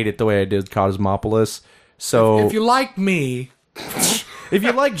out hate it the way I did Cosmopolis. So If you like me, if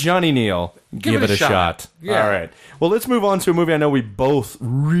you like Johnny Neal, give it a shot. Yeah. All right. Well, let's move on to a movie I know we both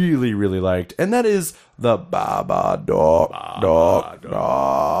really, really liked, and that is The Babadook. Babadook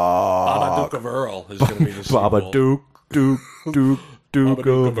of Earl is going to be the sequel. Babadook, Duke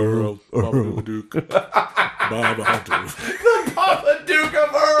Babadook of of Earl. Babadook. Babadook. Babadook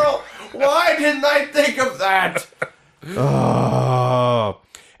of Earl. Why didn't I think of that?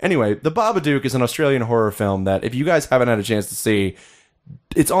 Anyway, The Babadook is an Australian horror film that if you guys haven't had a chance to see,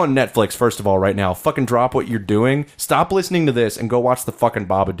 it's on Netflix, first of all, right now. Fucking drop what you're doing. Stop listening to this and go watch the fucking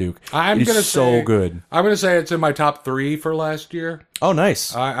Babadook. It's so good. I'm going to say it's in my top 3 for last year. Oh,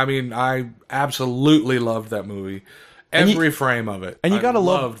 nice. I mean, I absolutely loved that movie. Every frame of it. And you gotta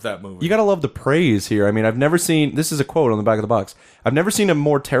loved that movie. You gotta love the praise here. I mean, I've never seen, this is a quote on the back of the box, I've never seen a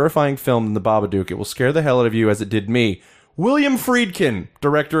more terrifying film than The Babadook. It will scare the hell out of you as it did me. William Friedkin,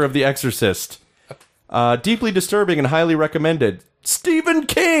 director of The Exorcist. Deeply disturbing and highly recommended. Stephen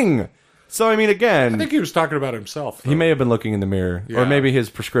King! So, I mean, again, I think he was talking about himself. he may have been looking in the mirror, or Yeah. maybe his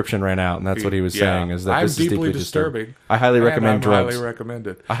prescription ran out, and that's what he was saying. Is that I'm this is deeply disturbing. I highly And recommend I'm drugs. highly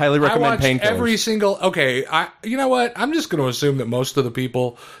recommended. I highly recommend watched painkillers. every single. Okay, you know what? I'm just going to assume that most of the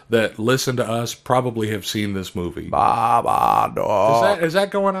people that listen to us probably have seen this movie. Babadook. Is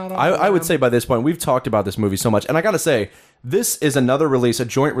that going on? I would say by this point, we've talked about this movie so much. And I got to say, this is another release, a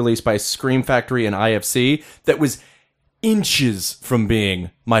joint release by Scream Factory and IFC that was inches from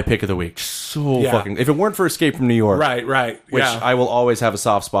being my pick of the week. So Yeah. fucking... If it weren't for Escape from New York, right, which yeah. I will always have a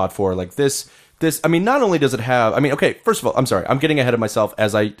soft spot for, like this, I mean, not only does it have... I mean, okay, first of all, I'm sorry. I'm getting ahead of myself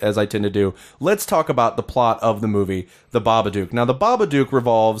as I tend to do. Let's talk about the plot of the movie, The Babadook. Now, The Babadook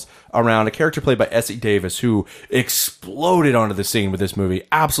revolves around a character played by Essie Davis, who exploded onto the scene with this movie.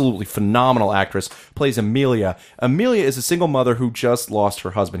 Absolutely phenomenal actress. Plays Amelia. Amelia is a single mother who just lost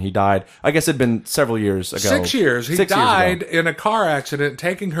her husband. He died, I guess it'd been several years ago. 6 years. He 6 years died ago. in a car accident,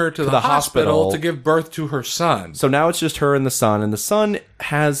 taking her to the the hospital hospital to give birth to her son. So now it's just her and the son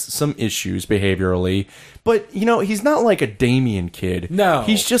has some issues behaviorally, but you know, he's not like a Damien kid. No.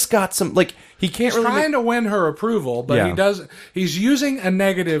 He's just got some, like, he can't He's really trying to win her approval, but Yeah. he's using a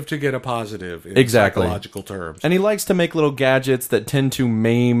negative to get a positive in Exactly. psychological terms. and he likes to make little gadgets that tend to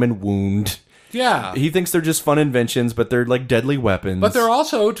maim and wound. Yeah. He thinks they're just fun inventions, but they're like deadly weapons. But they're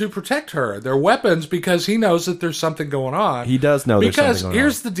also to protect her. They're weapons because he knows that there's something going on. He does know there's because something going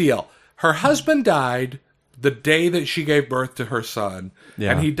here's the deal. Her husband died the day that she gave birth to her son.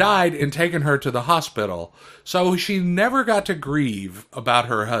 Yeah. And he died in taking her to the hospital. So she never got to grieve about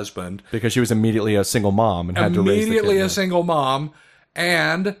her husband. because she was immediately a single mom and had to raise the Immediately kid. a single mom.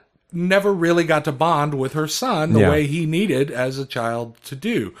 And never really got to bond with her son the Yeah. way he needed as a child to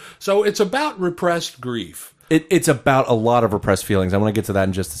do. So it's about repressed grief. It's about a lot of repressed feelings. I want to get to that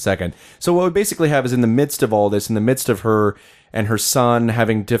in just a second. So what we basically have is in the midst of all this, in the midst of her and her son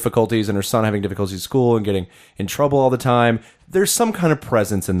having difficulties and her son having difficulties at school and getting in trouble all the time, there's some kind of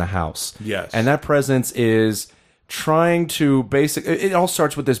presence in the house. Yes. And that presence is trying to it all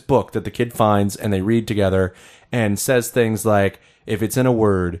starts with this book that the kid finds and they read together and says things like, if it's in a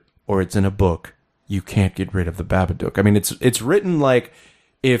word or it's in a book, you can't get rid of the Babadook. I mean, it's written like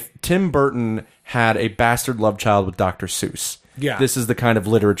if Tim Burton had a bastard love child with Dr. Seuss. Yeah. This is the kind of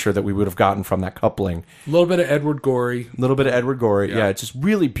literature that we would have gotten from that coupling. A little bit of Edward Gorey. A little bit of Edward Gorey. Yeah, it's just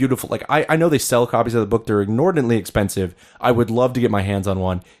really beautiful. Like, I know they sell copies of the book. They're inordinately expensive. I would love to get my hands on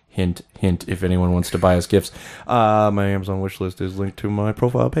one. Hint, hint, if anyone wants to buy us gifts. My Amazon wish list is linked to my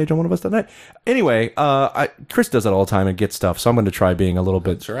profile page on oneofus.net. Anyway, Chris does that all the time and gets stuff, so I'm going to try being a little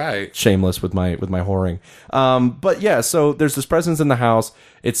bit That's right. shameless with my whoring. But yeah, so there's this presence in the house.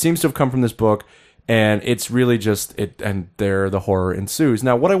 It seems to have come from this book, and it's really just it. And there, the horror ensues.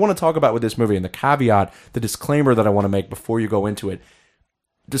 Now, what I want to talk about with this movie, and the caveat, the disclaimer that I want to make before you go into it.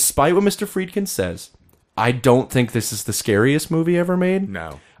 despite what Mr. Friedkin says, I don't think this is the scariest movie ever made.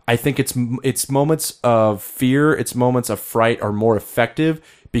 No. I think its moments of fear, its moments of fright are more effective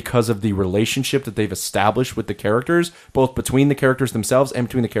because of the relationship that they've established with the characters, both between the characters themselves and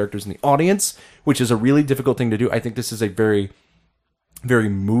between the characters and the audience, which is a really difficult thing to do. I think this is a very, very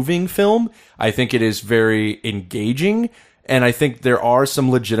moving film. I think it is very engaging. And I think there are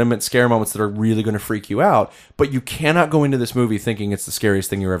some legitimate scare moments that are really going to freak you out, but you cannot go into this movie thinking it's the scariest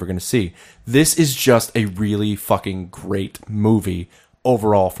thing you're ever going to see. This is just a really fucking great movie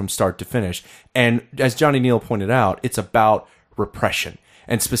overall from start to finish. And as Johnny Neal pointed out, it's about repression.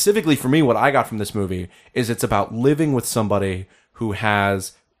 And specifically for me, what I got from this movie is it's about living with somebody who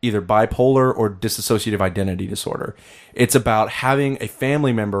has either bipolar or dissociative identity disorder. It's about having a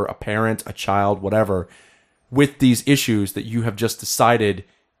family member, a parent, a child, whatever, with these issues that you have just decided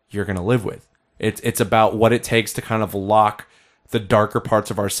you're going to live with. It's about what it takes to kind of lock the darker parts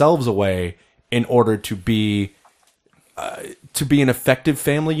of ourselves away in order to be an effective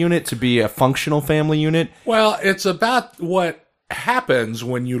family unit, to be a functional family unit. Well, it's about what happens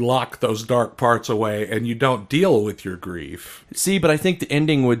when you lock those dark parts away and you don't deal with your grief. See, but I think the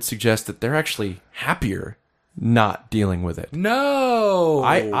ending would suggest that they're actually happier not dealing with it. No,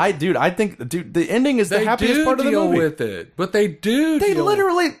 I think the ending is the happiest part of the movie. They do deal with it, but they do. They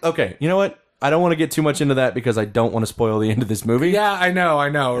literally. Okay, you know what? I don't want to get too much into that because I don't want to spoil the end of this movie. Yeah, I know,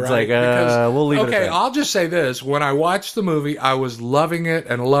 It's right? like, we'll leave it at that. Okay, I'll just say this. When I watched the movie, I was loving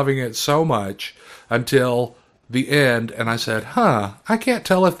it so much until the end, and I said, I can't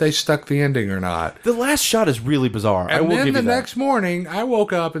tell if they stuck the ending or not. The last shot is really bizarre. I will give you that. And then the next morning, I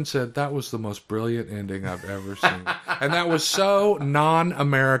woke up and said, that was the most brilliant ending I've ever seen. And that was so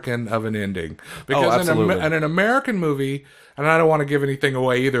non-American of an ending. Because in an American movie, and I don't want to give anything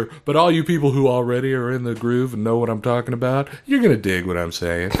away either, but all you people who already are in the groove and know what I'm talking about, you're going to dig what I'm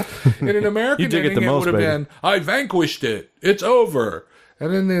saying. In an American ending, it would have been, I vanquished it. It's over.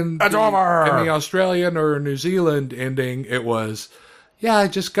 And then in the Australian or New Zealand ending, it was, I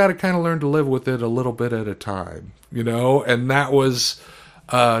just got to kind of learn to live with it a little bit at a time, And that was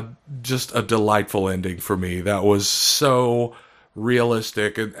just a delightful ending for me. That was so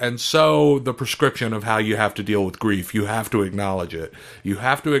realistic and so the prescription of how you have to deal with grief. You have to acknowledge it. You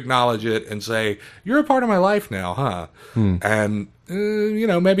have to acknowledge it and say, you're a part of my life now, huh? And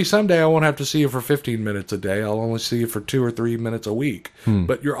maybe someday I won't have to see you for 15 minutes a day. I'll only see you for 2 or 3 minutes a week.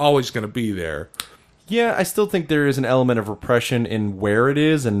 But you're always going to be there. Yeah, I still think there is an element of repression in where it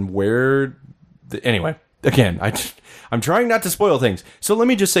is and where... Anyway, again, I'm trying not to spoil things. So let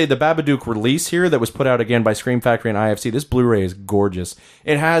me just say the Babadook release here that was put out again by Scream Factory and IFC, this Blu-ray is gorgeous.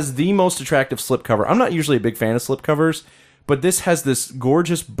 It has the most attractive slipcover. I'm not usually a big fan of slipcovers, but this has this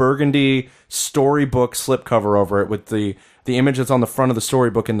gorgeous burgundy storybook slipcover over it with the image that's on the front of the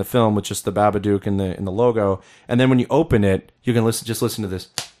storybook in the film with just the Babadook in the logo. And then when you open it, you can listen to this.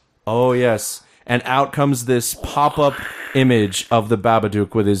 Oh, yes. And out comes this pop-up image of the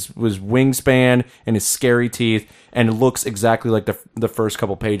Babadook with his wingspan and his scary teeth, and it looks exactly like the first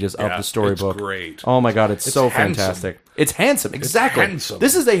couple pages of the storybook. It's great. Oh my god, it's so handsome. Fantastic. It's handsome, exactly. It's handsome.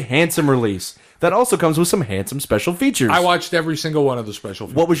 This is a handsome release that also comes with some handsome special features. I watched every single one of the special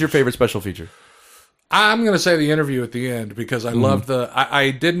features. What was your favorite special feature? I'm going to say the interview at the end because I loved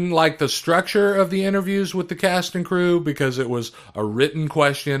I didn't like the structure of the interviews with the cast and crew because it was a written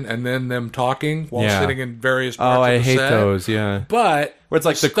question and then them talking while sitting in various parts of the set. Oh, I hate those, yeah. But where it's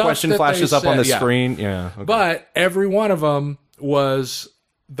like the question flashes up on the screen. Yeah. Okay. But every one of them was,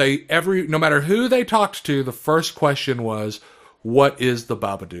 no matter who they talked to, the first question was, what is the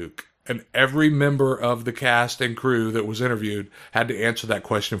Babadook? And every member of the cast and crew that was interviewed had to answer that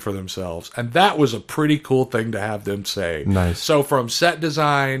question for themselves. And that was a pretty cool thing to have them say. Nice. So from set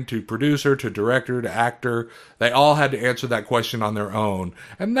design to producer to director to actor, they all had to answer that question on their own.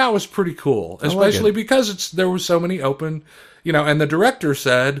 And that was pretty cool. Especially because there were so many open, and the director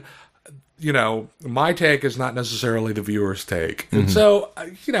said, my take is not necessarily the viewer's take. And so,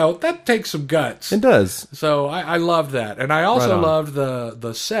 that takes some guts. It does. So I loved that. And I also loved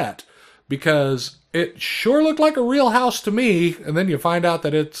the set because it sure looked like a real house to me. And then you find out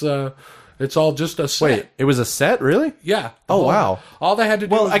that it's all just a set. Wait, it was a set, really? Yeah. Oh, wow. All they had to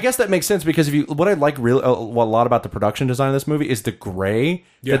do was... I guess that makes sense because what I like a lot about the production design of this movie is the gray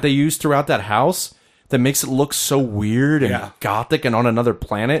that they used throughout that house. That makes it look so weird and gothic and on another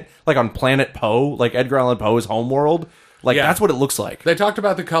planet, like on Planet Poe, like Edgar Allan Poe's homeworld. Like, Yeah. that's what it looks like. They talked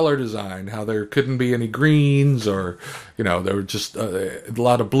about the color design, how there couldn't be any greens, or there were just a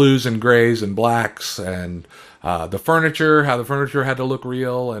lot of blues and grays and blacks, and the furniture, how the furniture had to look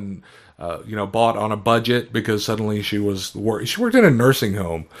real, and bought on a budget because suddenly she worked in a nursing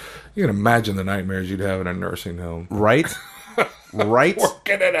home. You can imagine the nightmares you'd have in a nursing home. Right? Right?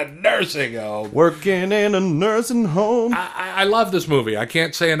 Working in a nursing home. Working in a nursing home. I love this movie. I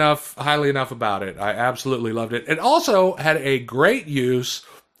can't say highly enough about it. I absolutely loved it. It also had a great use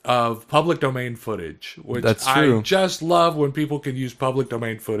of public domain footage, which That's true. I just love when people can use public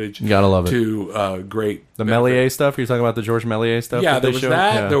domain footage. You gotta love it. To great The Méliès stuff? You're talking about the George Méliès stuff? Yeah, that there they was showed?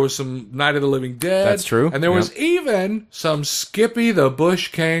 that. Yeah. There was some Night of the Living Dead. That's true. And there was even some Skippy the Bush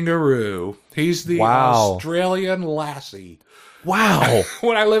Kangaroo. He's the Wow. Australian lassie. Wow.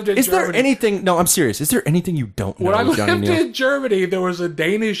 When I lived in Is Germany. there anything... No, I'm serious. Is there anything you don't know, When I Johnny lived Neal? in Germany, there was a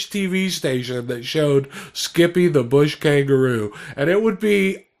Danish TV station that showed Skippy the Bush Kangaroo. And it would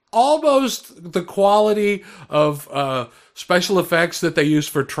be almost the quality of special effects that they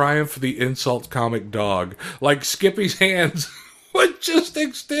used for Triumph the Insult Comic Dog. Like, Skippy's hands would just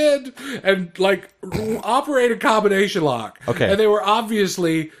extend and, operate a combination lock. Okay. And they were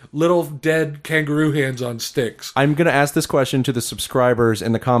obviously little dead kangaroo hands on sticks. I'm going to ask this question to the subscribers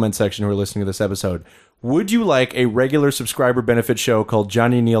in the comment section who are listening to this episode. Would you like a regular subscriber benefit show called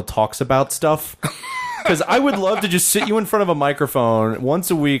Johnny Neal Talks About Stuff? Because I would love to just sit you in front of a microphone once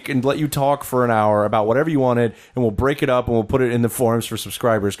a week and let you talk for an hour about whatever you wanted, and we'll break it up and we'll put it in the forums for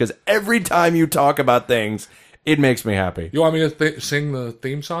subscribers. Because every time you talk about things, it makes me happy. You want me to sing the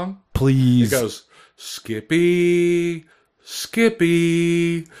theme song? Please. It goes, Skippy,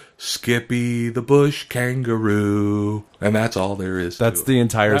 Skippy, Skippy the Bush Kangaroo. And that's all there is to That's it. the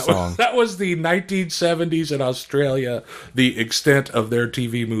entire song. That was the 1970s in Australia, the extent of their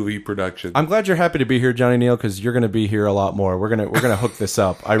TV movie production. I'm glad you're happy to be here, Johnny Neal, because you're going to be here a lot more. We're gonna hook this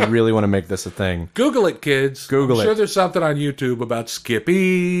up. I really want to make this a thing. Google it, kids. Google I'm it. sure there's something on YouTube about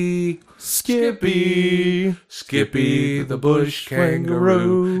Skippy. Skippy. Skippy the Bush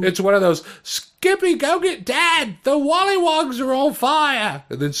Kangaroo. It's one of those, Skippy, go get Dad. The Wollywogs are on fire.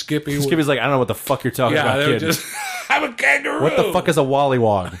 And then Skippy's like, I don't know what the fuck you're talking yeah, about, they were kid. just, I'm a kangaroo. What the fuck is a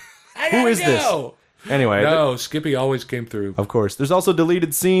Wollywog? Who is this? Anyway, No, Skippy always came through. of course. There's also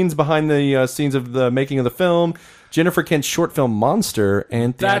deleted scenes behind the scenes of the making of the film, Jennifer Kent's short film Monster,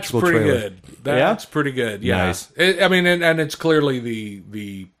 and That's theatrical pretty trailer. good. That's pretty good. Yeah. Nice. And it's clearly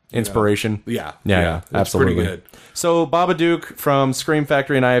the Inspiration. Yeah. Yeah, It's absolutely. pretty good. So Babadook from Scream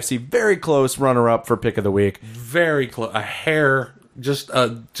Factory and IFC, very close runner-up for pick of the week. Very close. A hair, just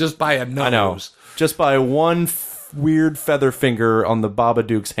by a nose. I know. Just by one weird feather finger on the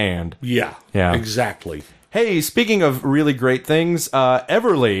Babadook's hand. Yeah. Yeah. Exactly. Hey, speaking of really great things,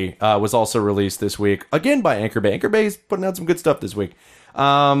 Everly was also released this week, again by Anchor Bay. Anchor Bay's putting out some good stuff this week.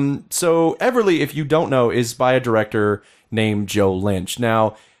 So Everly, if you don't know, is by a director named Joe Lynch.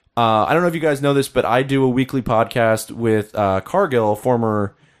 Now, I don't know if you guys know this, but I do a weekly podcast with Cargill,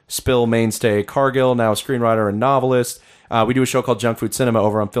 former Spill mainstay Cargill, now a screenwriter and novelist. We do a show called Junk Food Cinema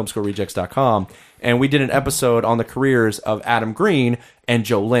over on FilmScoreRejects.com, and we did an episode on the careers of Adam Green and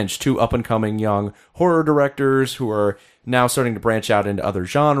Joe Lynch, two up-and-coming young horror directors who are now starting to branch out into other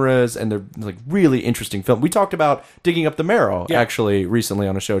genres, and they're like really interesting film. We talked about Digging Up the Marrow, actually, recently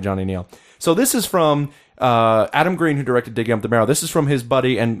on a show, Johnny Neal. So this is from Adam Green, who directed Digging Up the Marrow. This is from his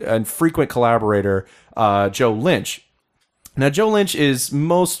buddy and frequent collaborator, Joe Lynch. Now, Joe Lynch is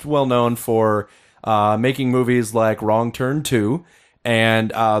most well known for making movies like Wrong Turn 2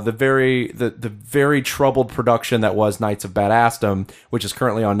 and the very troubled production that was Knights of Badassdom, which is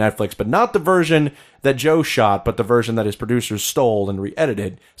currently on Netflix, but not the version that Joe shot, but the version that his producers stole and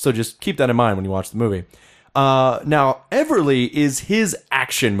re-edited. So just keep that in mind when you watch the movie. Now, Everly is his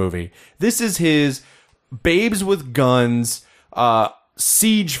action movie. This is his Babes with Guns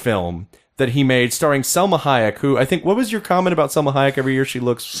siege film that he made starring Selma Hayek, who I think, what was your comment about Selma Hayek? Every year she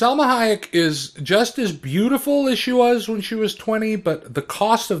looks... Selma Hayek is just as beautiful as she was when she was 20, but the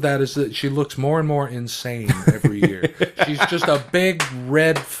cost of that is that she looks more and more insane every year. She's just a big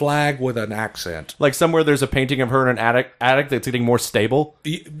red flag with an accent. Like somewhere there's a painting of her in an attic that's getting more stable?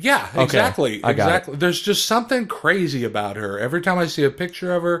 Yeah, exactly. I got exactly. There's just something crazy about her. Every time I see a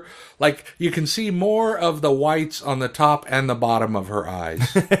picture of her, like you can see more of the whites on the top and the bottom of her eyes.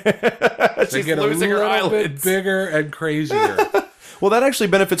 They get losing her a little eyelids. bit bigger and crazier. Well, that actually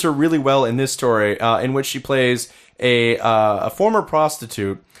benefits her really well in this story, in which she plays a former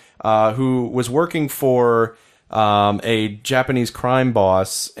prostitute who was working for a Japanese crime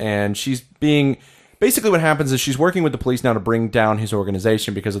boss, and she's being basically what happens is she's working with the police now to bring down his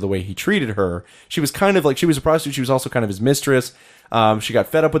organization because of the way he treated her. She was kind of like, she was a prostitute. She was also kind of his mistress. She got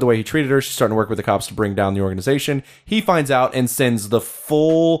fed up with the way he treated her. She's starting to work with the cops to bring down the organization. He finds out and sends the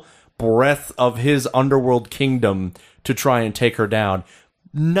full breadth of his underworld kingdom to try and take her down.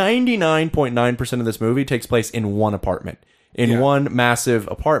 99.9% of this movie takes place in one apartment, one massive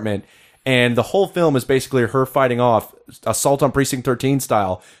apartment. And the whole film is basically her fighting off, Assault on Precinct 13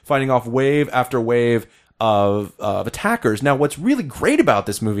 style, fighting off wave after wave of attackers. Now, what's really great about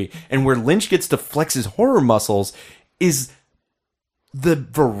this movie, and where Lynch gets to flex his horror muscles, is the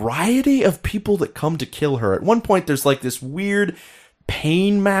variety of people that come to kill her. At one point, there's like this weird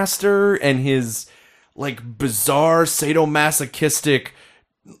pain master and his like bizarre sadomasochistic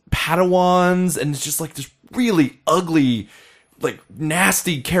Padawans, and it's just like this really ugly, like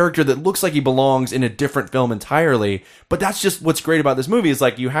nasty character that looks like he belongs in a different film entirely. But that's just what's great about this movie, is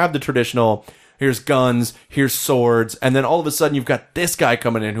like you have the traditional, here's guns, here's swords, and then all of a sudden you've got this guy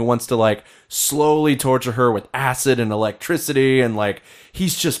coming in who wants to like slowly torture her with acid and electricity, and like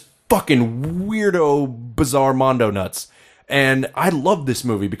he's just fucking weirdo, bizarre mondo nuts. And I love this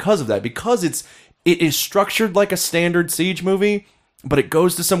movie because of that, because it is structured like a standard Siege movie, but it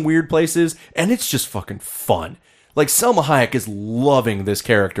goes to some weird places, and it's just fucking fun. Like, Selma Hayek is loving this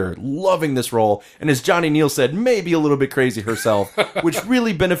character, loving this role, and as Johnny Neal said, maybe a little bit crazy herself, which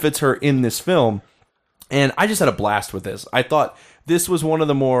really benefits her in this film. And I just had a blast with this. I thought this was one of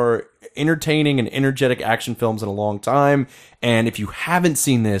the more entertaining and energetic action films in a long time, and if you haven't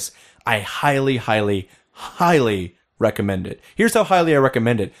seen this, I highly, highly, highly recommend it. Here's how highly I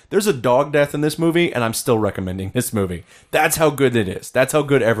recommend it. There's a dog death in this movie, and I'm still recommending this movie. That's how good it is. That's how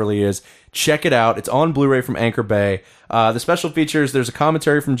good Everly is. Check it out. It's on Blu-ray from Anchor Bay. The special features, there's a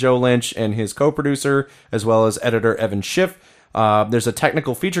commentary from Joe Lynch and his co-producer, as well as editor Evan Schiff. There's a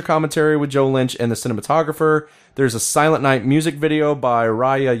technical feature commentary with Joe Lynch and the cinematographer. There's a Silent Night music video by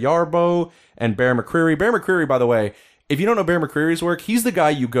Raya Yarbo and Bear McCreary. Bear McCreary, by the way, if you don't know Bear McCreary's work, he's the guy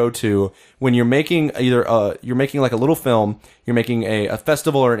you go to when you're making you're making like a little film, you're making a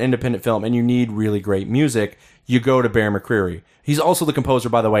festival or an independent film, and you need really great music. You go to Bear McCreary. He's also the composer,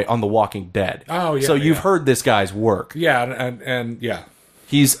 by the way, on The Walking Dead. Oh, yeah. So you've heard this guy's work. Yeah, and yeah.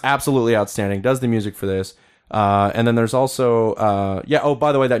 He's absolutely outstanding. Does the music for this. And then there's also,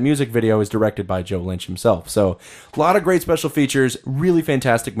 by the way, that music video is directed by Joe Lynch himself. So a lot of great special features, really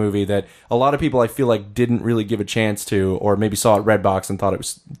fantastic movie that a lot of people I feel like didn't really give a chance to, or maybe saw it Redbox and thought it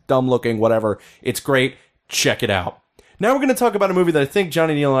was dumb looking, whatever. It's great. Check it out. Now we're going to talk about a movie that I think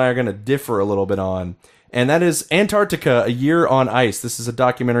Johnny Neal and I are going to differ a little bit on, and that is Antarctica: A Year on Ice. This is a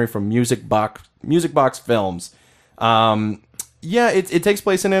documentary from Music Box Films. It takes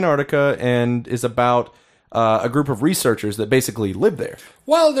place in Antarctica and is about a group of researchers that basically live there.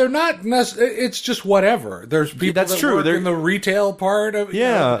 Well, they're not. It's just whatever. There's people That's that true. work They're in the retail part of.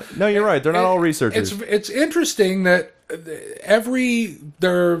 Yeah, no, you're right. They're not all researchers. It's interesting that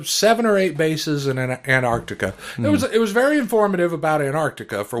there are 7 or 8 bases in Antarctica. It was very informative about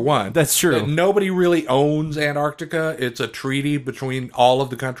Antarctica, for one. That's true. That nobody really owns Antarctica. It's a treaty between all of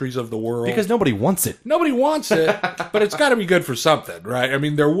the countries of the world. Because nobody wants it. Nobody wants it, but it's got to be good for something, right? I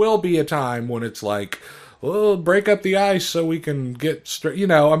mean, there will be a time when it's like, well, break up the ice so we can get straight. You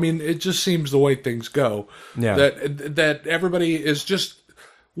know, I mean, it just seems the way things go. Yeah. That everybody is just.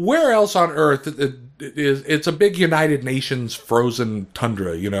 Where else on Earth it's a big United Nations frozen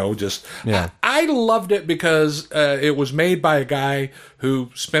tundra, you know, just, yeah. I loved it because it was made by a guy who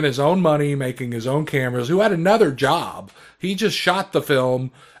spent his own money making his own cameras, who had another job. He just shot the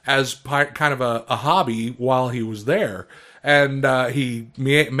film as kind of a hobby while he was there. And he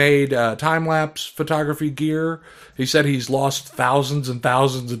made time-lapse photography gear. He said he's lost thousands and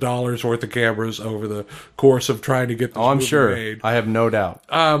thousands of dollars worth of cameras over the course of trying to get this movie sure. made. I have no doubt.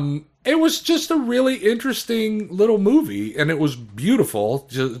 It was just a really interesting little movie, and it was beautiful.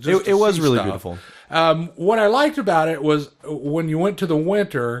 It was really beautiful. What I liked about it was when you went to the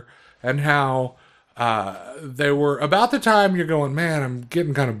winter and how they were about the time you're going, man, I'm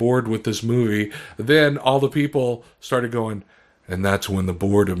getting kind of bored with this movie. Then all the people started going, and that's when the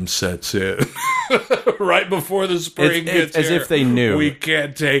boredom sets in. Right before the spring gets as here. If they knew. We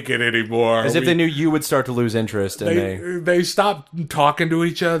can't take it anymore. As if they knew you would start to lose interest. And they stop talking to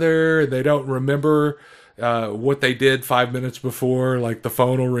each other. They don't remember what they did 5 minutes before. Like the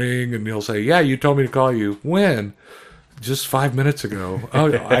phone will ring and he'll say, yeah, you told me to call you. When? Just 5 minutes ago.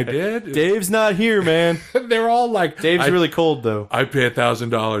 Oh, I did? Dave's not here, man. They're all like... Dave's really cold, though. I pay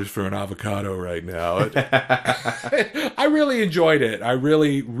 $1,000 for an avocado right now. I really enjoyed it. I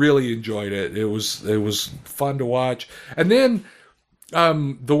really, really enjoyed it. It was fun to watch. And then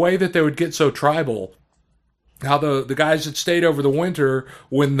the way that they would get so tribal. How the guys that stayed over the winter,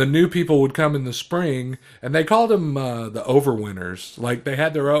 when the new people would come in the spring, and they called them the overwinters. Like, they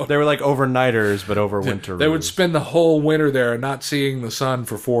had their own... They were like overnighters, but overwinterers. They would spend the whole winter there and not seeing the sun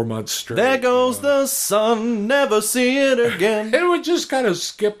for 4 months straight. There goes the sun, never see it again. It would just kind of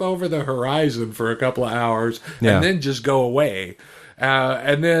skip over the horizon for a couple of hours and then just go away.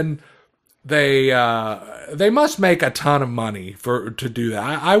 And then they must make a ton of money to do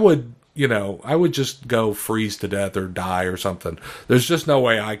that. I would just go freeze to death or die or something. There's just no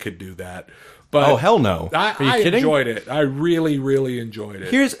way I could do that. But oh, hell no. Are you kidding? Enjoyed it. I really, really enjoyed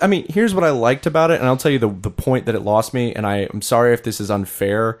it. Here's what I liked about it, and I'll tell you the point that it lost me, and I'm sorry if this is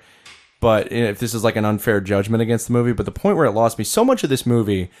unfair, but if this is like an unfair judgment against the movie, but the point where it lost me, so much of this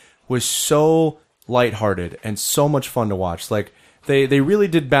movie was so lighthearted and so much fun to watch. Like, They really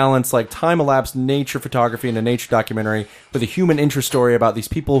did balance like time-elapsed nature photography and a nature documentary with a human interest story about these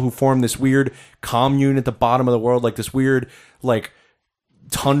people who form this weird commune at the bottom of the world, like this weird like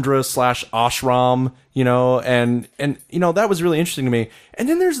tundra/ashram, and that was really interesting to me. And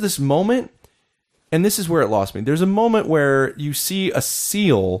then there's this moment, and this is where it lost me. There's a moment where you see a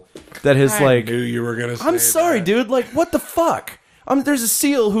seal that has I knew you were gonna say I'm sorry, that. dude. Like, what the fuck? There's a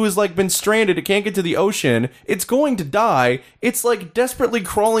seal who has like been stranded. It can't get to the ocean. It's going to die. It's like desperately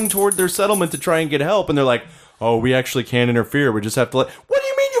crawling toward their settlement to try and get help. And they're like, "Oh, we actually can't interfere. We just have to let." What do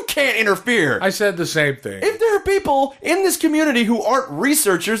you mean you can't interfere? I said the same thing. If there are people in this community who aren't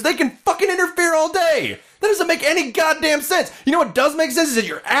researchers, they can fucking interfere all day. That doesn't make any goddamn sense. You know what does make sense is that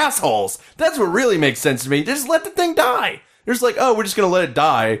you're assholes. That's what really makes sense to me. Just let the thing die. They're just like, oh, we're just going to let it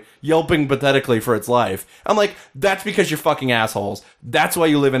die, yelping pathetically for its life. I'm like, that's because you're fucking assholes. That's why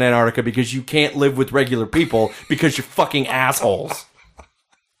you live in Antarctica, because you can't live with regular people, because you're fucking assholes.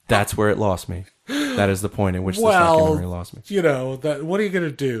 That's where it lost me. That is the point at which this documentary lost me. What are you going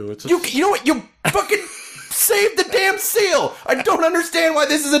to do? You know what? You fucking saved the damn seal. I don't understand why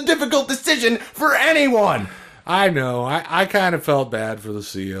this is a difficult decision for anyone. I know. I kind of felt bad for the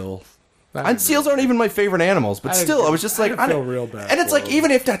seal. And seals aren't even my favorite animals, but still, I was just like, I feel real bad. And it's like,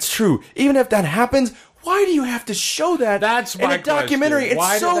 even if that's true, even if that happens, why do you have to show that? That's my in a documentary? Question.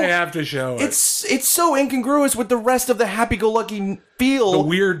 Why do they have to show it? It's so incongruous with the rest of the happy-go-lucky feel, the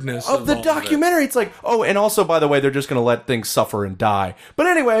weirdness of the documentary. It's like, oh, and also, by the way, they're just going to let things suffer and die. But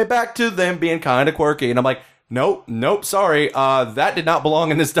anyway, back to them being kind of quirky, and I'm like, Nope, sorry. That did not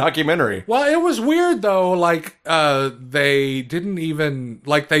belong in this documentary. Well, it was weird, though. Like, they didn't even...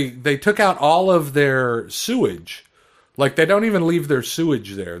 Like, they took out all of their sewage. Like, they don't even leave their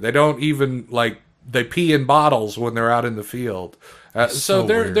sewage there. They don't even, like... They pee in bottles when they're out in the field. So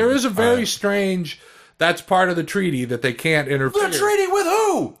there is a very strange... That's part of the treaty, that they can't interfere. The treaty with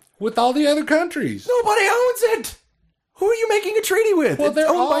who? With all the other countries. Nobody owns it! Who are you making a treaty with? Well, it's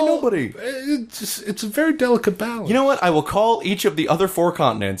owned by nobody. It's a very delicate balance. You know what? I will call each of the other 4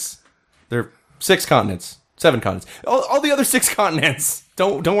 continents. There are 6 continents. 7 continents. All the other 6 continents.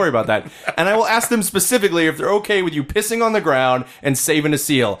 Don't worry about that. And I will ask them specifically if they're okay with you pissing on the ground and saving a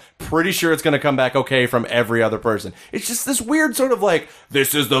seal. Pretty sure it's going to come back okay from every other person. It's just this weird sort of like,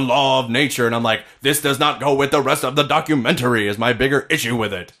 this is the law of nature. And I'm like, this does not go with the rest of the documentary is my bigger issue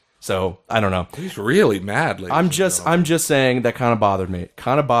with it. So, I don't know. He's really mad. I'm just saying that kind of bothered me. It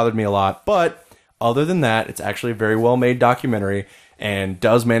kind of bothered me a lot. But other than that, it's actually a very well-made documentary and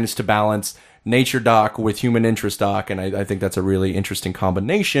does manage to balance nature doc with human interest doc. And I think that's a really interesting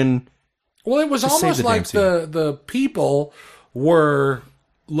combination. Well, it was almost like the people were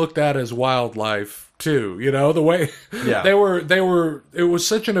looked at as wildlife too, the way they were, it was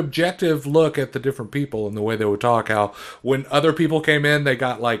such an objective look at the different people and the way they would talk, how when other people came in, they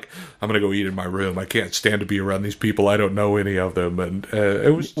got like, I'm going to go eat in my room. I can't stand to be around these people. I don't know any of them. And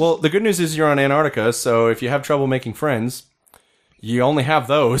it was... Well, the good news is you're on Antarctica, so if you have trouble making friends, you only have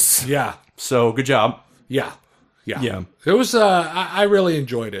those. Yeah. So good job. Yeah. It was, I really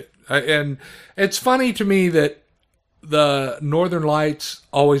enjoyed it. And it's funny to me that the Northern Lights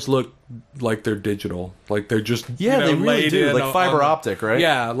always look like they're digital, like they're just they really do, like fiber optic, right?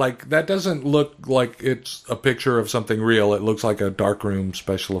 Yeah, like that doesn't look like it's a picture of something real. It looks like a darkroom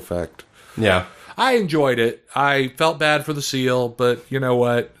special effect. Yeah, I enjoyed it. I felt bad for the seal, but you know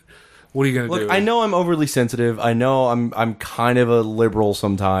what? What are you going to do? I know I'm overly sensitive. I know I'm kind of a liberal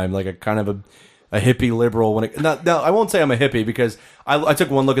sometimes, like a kind of a hippie liberal. No, I won't say I'm a hippie because I took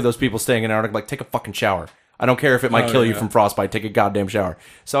one look at those people staying in Antarctica, like take a fucking shower. I don't care if it might kill you from frostbite. Take a goddamn shower.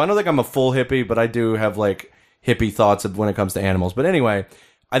 So I don't think I'm a full hippie, but I do have like hippie thoughts of when it comes to animals. But anyway,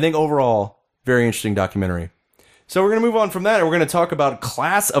 I think overall, very interesting documentary. So we're going to move on from that, and we're going to talk about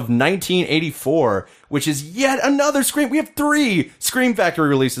Class of 1984, which is yet another Scream. We have 3 Scream Factory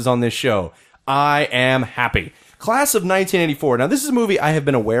releases on this show. I am happy. Class of 1984. Now, this is a movie I have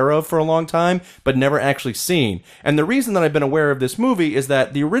been aware of for a long time, but never actually seen. And the reason that I've been aware of this movie is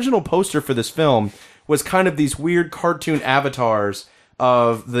that the original poster for this film was kind of these weird cartoon avatars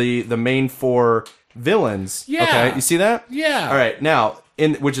of the main 4 villains. Yeah. Okay, you see that? Yeah. All right, now,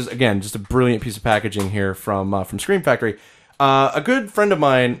 which is, again, just a brilliant piece of packaging here from Scream Factory. A good friend of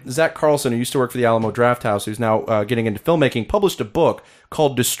mine, Zach Carlson, who used to work for the Alamo Drafthouse, who's now getting into filmmaking, published a book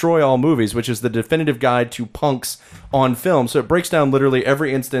called Destroy All Movies, which is the definitive guide to punks on film. So it breaks down literally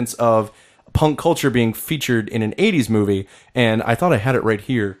every instance of punk culture being featured in an 80s movie, and I thought I had it right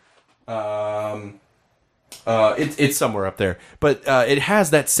here. It's somewhere up there. But it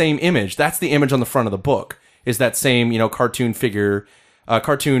has that same image. That's the image on the front of the book, is that same, cartoon figure,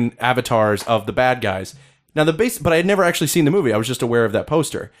 cartoon avatars of the bad guys. Now, but I had never actually seen the movie. I was just aware of that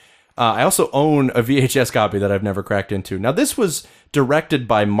poster. I also own a VHS copy that I've never cracked into. Now, this was directed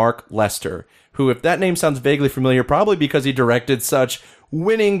by Mark Lester, who, if that name sounds vaguely familiar, probably because he directed such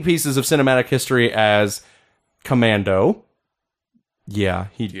winning pieces of cinematic history as Commando. Yeah,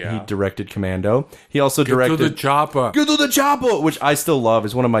 he directed Commando. He also directed... Get to the chopper. Get to the chopper! Which I still love.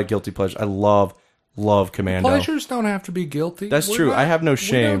 Is one of my guilty pleasures. I love Commando. Pleasures don't have to be guilty. That's true. I have no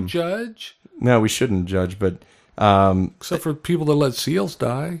shame. We don't judge. No, we shouldn't judge, but... except for people that let seals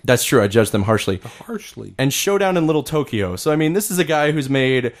die. That's true. I judge them harshly. Harshly. And Showdown in Little Tokyo. So, I mean, this is a guy who's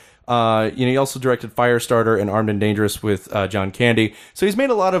made... he also directed Firestarter and Armed and Dangerous with John Candy. So he's made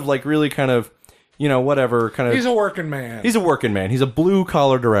a lot of, really kind of... whatever kind of... He's a working man. He's a working man. He's a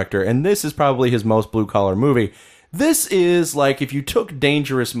blue-collar director, and this is probably his most blue-collar movie. This is like if you took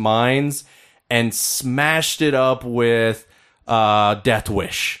Dangerous Minds and smashed it up with Death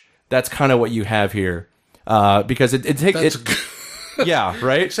Wish. That's kind of what you have here. Because it takes... Yeah,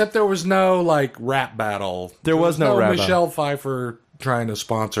 right? Except there was no, rap battle. There was no rap battle. Michelle Pfeiffer trying to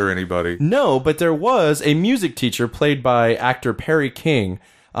sponsor anybody. No, but there was a music teacher played by actor Perry King,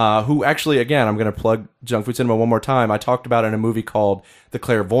 who actually, again, I'm going to plug Junk Food Cinema one more time. I talked about it in a movie called The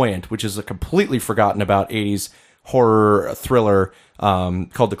Clairvoyant, which is a completely forgotten about 80s horror thriller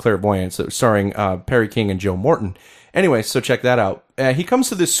called The Clairvoyant, so starring Perry King and Joe Morton. Anyway, so check that out. He comes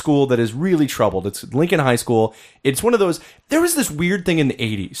to this school that is really troubled. It's Lincoln High School. It's one of those... There was this weird thing in the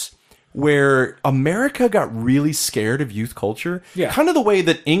 80s where America got really scared of youth culture. Yeah. Kind of the way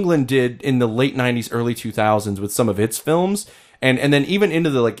that England did in the late 90s, early 2000s with some of its films. And then even into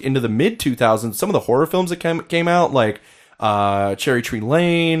the mid 2000s, some of the horror films that came out, like Cherry Tree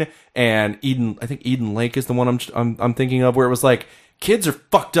Lane and Eden. I think Eden Lake is the one I'm thinking of, where it was like kids are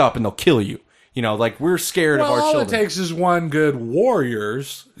fucked up and they'll kill you. We're scared of our children. All it takes is one good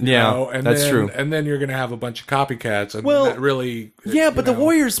Warriors. That's true. And then you're going to have a bunch of copycats. And Well, that really, but the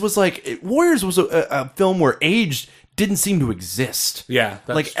Warriors was a film where age didn't seem to exist. Yeah,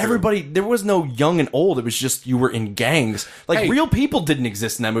 that's true. Everybody, there was no young and old. It was just you were in gangs. Real people didn't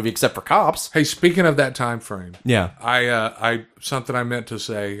exist in that movie except for cops. Hey, speaking of that time frame, Yeah, I something I meant to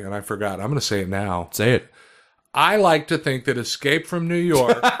say and I forgot. I'm going to say it now. say it. I like to think that Escape from New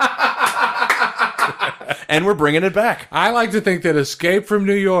York. And we're bringing it back. I like to think that Escape from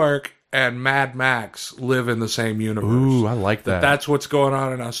New York and Mad Max live in the same universe. Ooh, I like that. That's what's going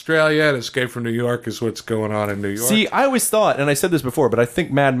on in Australia, and Escape from New York is what's going on in New York. See, I always thought, and I said this before, but I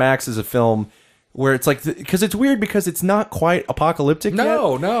think Mad Max is a film where it's because it's weird because it's not quite apocalyptic yet.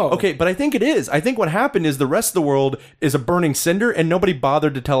 No. Okay, but I think it is. I think what happened is the rest of the world is a burning cinder and nobody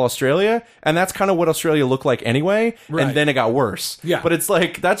bothered to tell Australia, and that's kind of what Australia looked like anyway, Right. and then it got worse. Yeah. But it's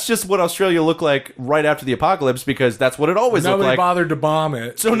that's just what Australia looked like right after the apocalypse because that's what it always looked Nobody like. bothered to bomb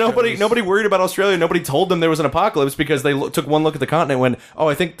it. So nobody worried about Australia. Nobody told them there was an apocalypse because they took one look at the continent and went, oh,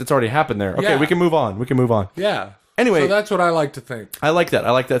 I think that's already happened there. Okay, Yeah. we can move on. Yeah. Anyway. So that's what I like to think. I like that.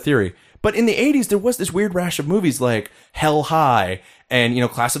 I like that theory. But in the 80s, there was this weird rash of movies like Hell High and,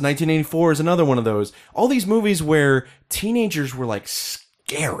 Class of 1984 is another one of those. All these movies where teenagers were,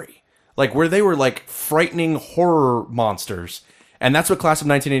 scary. Where they were, frightening horror monsters. And that's what Class of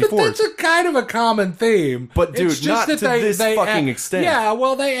 1984 But that's a kind of a common theme. But, dude, It's just not that to this fucking extent. Yeah,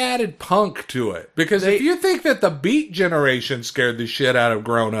 well, they added punk to it. Because if you think that the Beat Generation scared the shit out of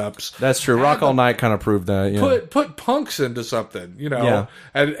grown-ups... That's true. Rock All Night kind of proved that, yeah. Put punks into something, Yeah.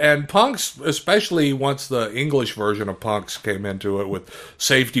 And punks, especially once the English version of punks came into it with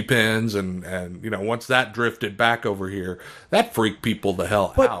safety pins and once that drifted back over here, that freaked people the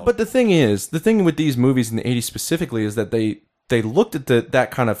hell out. But the thing with these movies in the 80s specifically is that they looked at that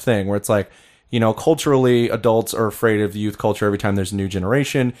kind of thing where it's culturally adults are afraid of youth culture every time there's a new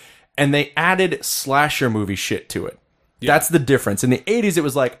generation. and they added slasher movie shit to it. That's the difference. In the 80s, it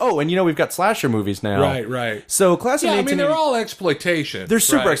was like, oh, and we've got slasher movies now. Right. So Class of 1980... they're all exploitation. They're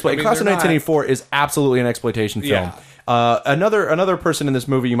super exploitation. Class of 1984 is absolutely an exploitation film. Yeah. Another person in this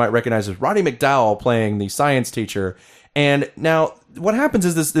movie you might recognize is Roddy McDowall playing the science teacher. And now what happens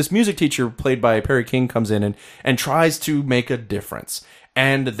is this music teacher played by Perry King comes in and tries to make a difference.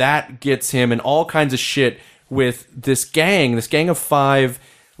 And that gets him in all kinds of shit with this gang of 5...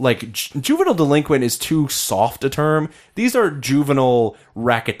 Like, juvenile delinquent is too soft a term. These are juvenile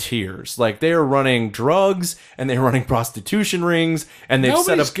racketeers. Like, they are running drugs, and they're running prostitution rings, and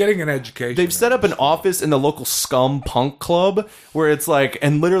Nobody's getting an education. They've set up an office in the local scum punk club, where it's like,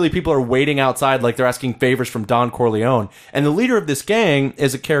 and literally people are waiting outside like they're asking favors from Don Corleone. And the leader of this gang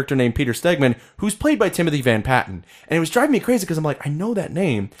is a character named Peter Stegman, who's played by Timothy Van Patten. And it was driving me crazy, because I'm like, I know that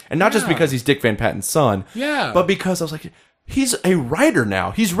name. And not just because he's Dick Van Patten's son, but because I was like... He's a writer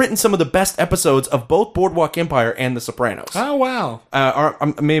now. He's written some of the best episodes of both Boardwalk Empire and The Sopranos. Oh, wow.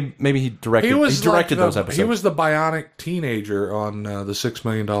 Maybe he directed those episodes. He was the bionic teenager on The $6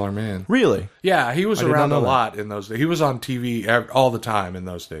 Million Man. Really? Yeah, he was around a lot in those days. He was on TV all the time in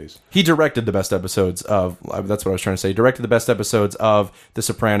those days. He directed the best episodes of... That's what I was trying to say. He directed the best episodes of The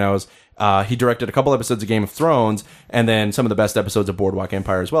Sopranos. He directed a couple episodes of Game of Thrones, and then some of the best episodes of Boardwalk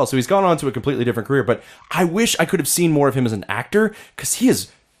Empire as well. So he's gone on to a completely different career, but I wish I could have seen more of him as an actor, because he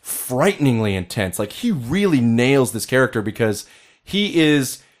is frighteningly intense. Like, he really nails this character, because he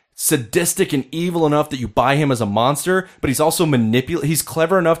is sadistic and evil enough that you buy him as a monster, but he's also he's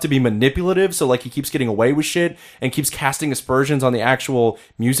clever enough to be manipulative, so like he keeps getting away with shit and keeps casting aspersions on the actual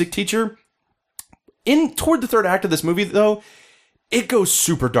music teacher. Toward the third act of this movie, though, it goes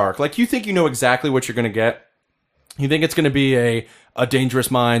super dark. Like, you think you know exactly what you're going to get. You think it's going to be a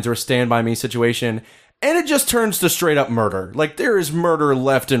Dangerous Minds or a Stand By Me situation, and it just turns to straight up murder. Like, there is murder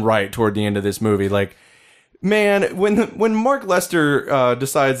left and right toward the end of this movie. Like, man, when when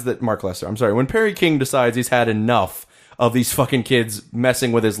Perry King decides he's had enough of these fucking kids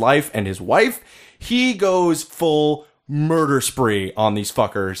messing with his life and his wife, he goes full murder spree on these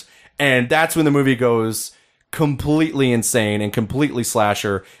fuckers. And that's when the movie goes completely insane and completely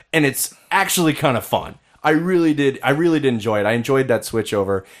slasher, and it's actually kind of fun. I really did enjoy it. I enjoyed that switch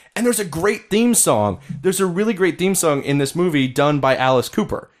over. And there's a great theme song. There's a really great theme song in this movie done by Alice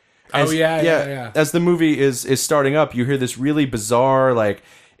Cooper. Yeah. As the movie is starting up, you hear this really bizarre, like,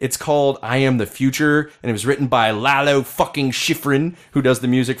 it's called I Am the Future, and it was written by Lalo fucking Schifrin, who does the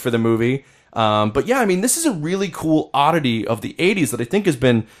music for the movie. But yeah, I mean, this is a really cool oddity of the 80s that I think has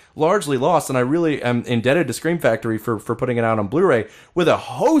been largely lost, and I really am indebted to Scream Factory for putting it out on Blu-ray with a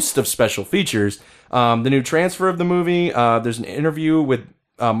host of special features. The new transfer of the movie, there's an interview with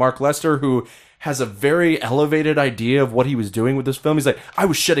Mark Lester, who has a very elevated idea of what he was doing with this film. He's like, I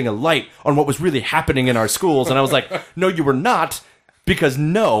was shedding a light on what was really happening in our schools, and I was like, no, you were not. Because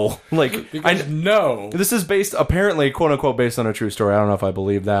no. This is based, apparently, quote-unquote, based on a true story. I don't know if I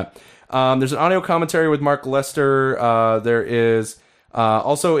believe that. There's an audio commentary with Mark Lester. There is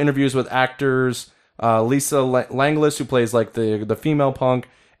also interviews with actors Lisa Langlis, who plays like the female punk,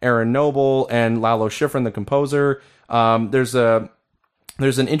 Aaron Noble, and Lalo Schifrin, the composer. There's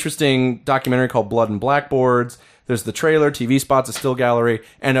an interesting documentary called Blood and Blackboards. There's the trailer, TV spots, a still gallery,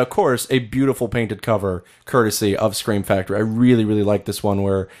 and of course, a beautiful painted cover courtesy of Scream Factory. I really, really like this one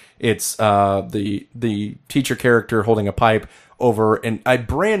where it's the teacher character holding a pipe over a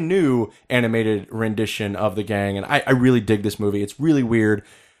brand new animated rendition of the gang, and I really dig this movie. It's really weird,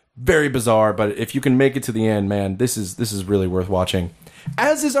 very bizarre, but if you can make it to the end, man, this is really worth watching.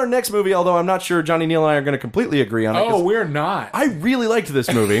 As is our next movie, although I'm not sure Johnny Neal and I are going to completely agree on it. Oh, we're not. I really liked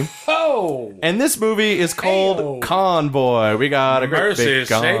this movie. And this movie is called Convoy. We got a great big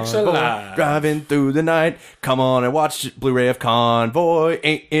convoy driving through the night. Come on and watch Blu-ray of Convoy.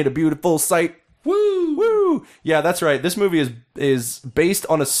 Ain't it a beautiful sight? Woo! Woo! Yeah, that's right. This movie is based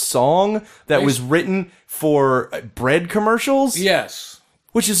on a song that was written for bread commercials. Yes.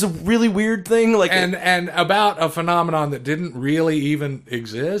 Which is a really weird thing, like, and about a phenomenon that didn't really even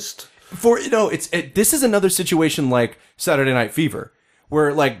exist. This is another situation like Saturday Night Fever,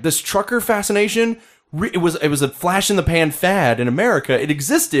 where like this trucker fascination, it was a flash in the pan fad in America. It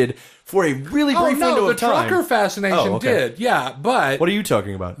existed for a really brief window of time. The trucker fascination did, yeah. But what are you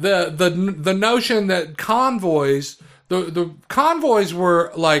talking about? The notion that convoys. The convoys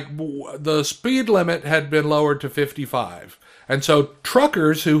were like the speed limit had been lowered to 55. And so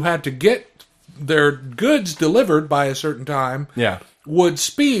truckers who had to get their goods delivered by a certain time would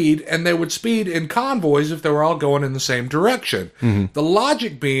speed, and they would speed in convoys if they were all going in the same direction. Mm-hmm. The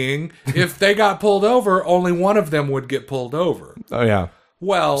logic being, if they got pulled over, only one of them would get pulled over. Oh, yeah.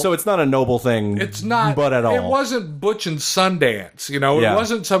 Well, So it's not a noble thing. it's not. but at all. It wasn't Butch and Sundance. It Yeah.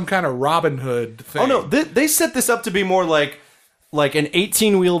 wasn't some kind of Robin Hood thing. Oh no, they set this up to be more like an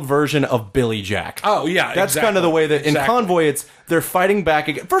 18-wheeled version of Billy Jack. Oh yeah, That's exactly. kind of the way that in Exactly. Convoy they're fighting back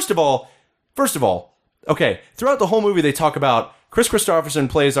again. First of all, okay, throughout the whole movie they talk about Chris Christopherson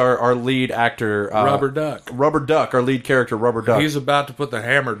plays our lead actor, Rubber Duck. Rubber Duck, our lead character, Rubber Duck. He's about to put the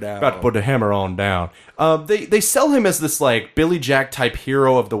hammer down. About to put the hammer on down. They sell him as this like Billy Jack type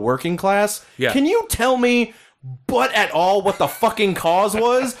hero of the working class. Yeah. Can you tell me but at all what the fucking cause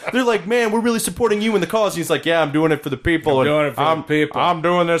was? They're like, man, we're really supporting you in the cause. And he's like, yeah, I'm doing it for the people. I'm doing it for the people. I'm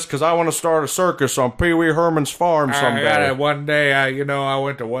doing this because I want to start a circus on Pee Wee Herman's farm I someday. got it one day. I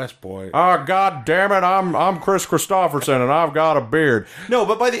went to West Point. Oh, God damn it, I'm Chris Christopherson and I've got a beard. No,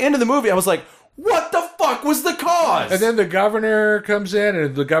 but by the end of the movie, I was like, what the fuck was the cause? And then the governor comes in,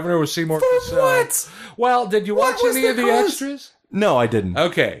 and the governor was Seymour Cassell. what? Well, did you What watch was any the of the cause? extras? No, I didn't.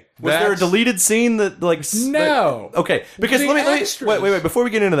 Okay. Was there a deleted scene that like No. Okay, because The let me extras. wait. Before we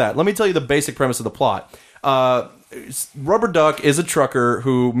get into that, let me tell you the basic premise of the plot. Rubber Duck is a trucker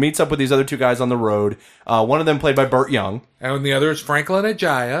who meets up with these other two guys on the road. One of them played by Burt Young. And the other is Franklin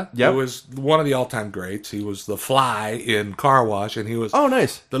Ajaya, Yep. who was one of the all-time greats. He was the Fly in Car Wash, and he was Oh,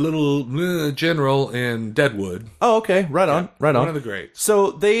 nice. the little general in Deadwood. Oh, okay. Right on. Right on. One of the greats.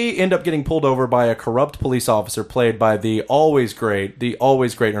 So they end up getting pulled over by a corrupt police officer played by the always great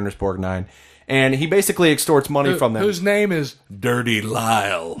Ernest Borgnine. And he basically extorts money from them. Whose name is Dirty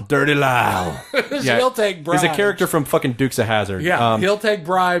Lyle. Dirty Lyle. He'll take bribes. He's a character from fucking Dukes of Hazzard. Yeah, he'll take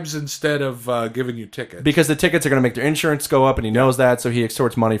bribes instead of giving you tickets. Because the tickets are going to make their insurance go up, and he knows that, so he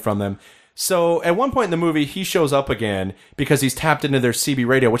extorts money from them. So at one point in the movie, he shows up again because he's tapped into their CB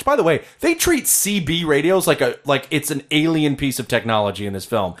radio. Which, by the way, they treat CB radios like it's an alien piece of technology in this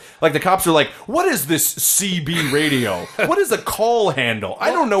film. Like the cops are like, "What is this CB radio? What is a call handle?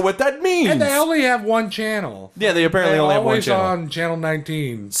 I don't know what that means." And they only have one channel. Yeah, they apparently only have one always channel. on Channel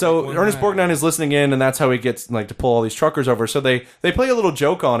 19. So One Ernest night. Borgnine is listening in, and that's how he gets like to pull all these truckers over. So they play a little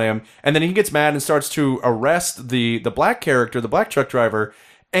joke on him, and then he gets mad and starts to arrest the black character, the black truck driver,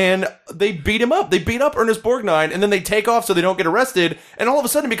 and they beat him up. They beat up Ernest Borgnine, and then they take off so they don't get arrested, and all of a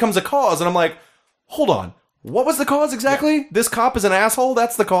sudden it becomes a cause. And I'm like, hold on, what was the cause exactly? Yeah. This cop is an asshole?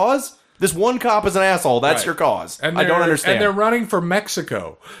 That's the cause? This one cop is an asshole. That's Right. your cause. And I don't understand. And they're running for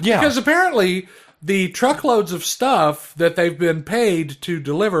Mexico. Yeah. Because apparently the truckloads of stuff that they've been paid to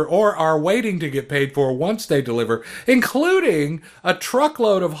deliver or are waiting to get paid for once they deliver, including a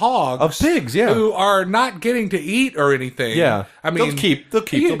truckload of hogs. Of pigs, yeah. Who are not getting to eat or anything. Yeah. I mean, They'll keep.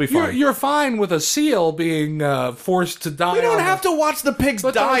 They'll be fine. You're fine with a seal being forced to die. We don't have to watch the pigs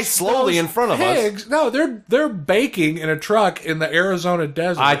die slowly in front of us. Pigs, no, they're baking in a truck in the Arizona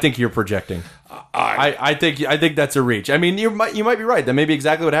desert. I think you're projecting. I think that's a reach. I mean, you might be right. That may be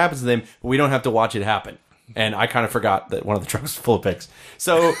exactly what happens to them, but we don't have to watch it happen. And I kind of forgot that one of the trucks was full of pigs.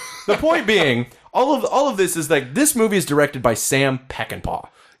 So the point being, all of this is like this movie is directed by Sam Peckinpah.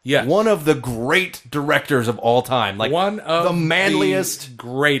 Yes. One of the great directors of all time. Like one of the manliest, the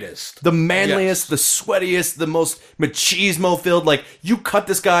greatest. the sweatiest, the most machismo filled. Like you cut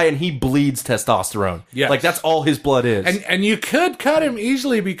this guy and he bleeds testosterone. Yes. Like that's all his blood is. And you could cut him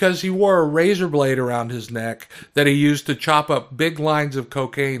easily because he wore a razor blade around his neck that he used to chop up big lines of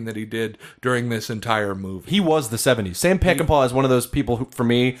cocaine that he did during this entire movie. He was the 70s. Sam Peckinpah is one of those people who, for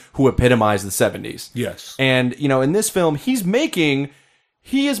me, who epitomize the 70s. Yes. And, you know, in this film, he is making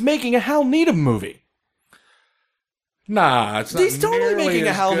a Hal Needham movie. Nah, it's not. He's totally nearly making a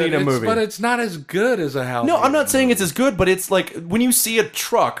as Hal good. Needham movie. But it's not as good as a Hal No, I'm Needham not saying movie. it's as good, but it's like when you see a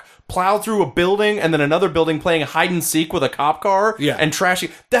truck plow through a building and then another building playing hide and seek with a cop car and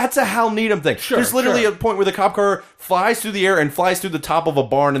trashing. That's a Hal Needham thing. Sure, There's literally sure. a point where the cop car flies through the air and flies through the top of a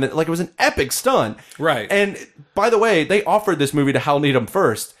barn, and it was an epic stunt. Right. And by the way, they offered this movie to Hal Needham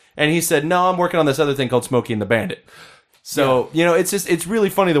first, and he said, "No, I'm working on this other thing called Smokey and the Bandit." So, you know, it's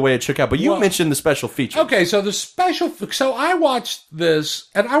really funny the way it shook out. But you mentioned the special feature. Okay, so so I watched this,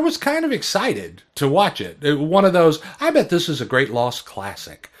 and I was kind of excited to watch it. One of those, I bet this is a great lost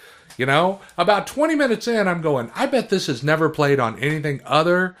classic. You know, about 20 minutes in, I'm going, I bet this has never played on anything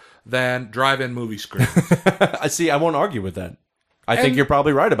other than drive-in movie screen. I see. I won't argue with that. I think you're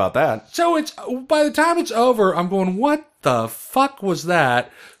probably right about that. So it's by the time it's over, I'm going, what the fuck was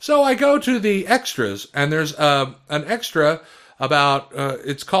that? So I go to the extras, and there's an extra about,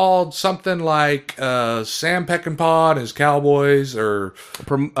 it's called something like Sam Peckinpah and his Cowboys, or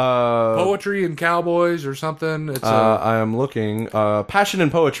Poetry and Cowboys, or something. It's I am looking. Passion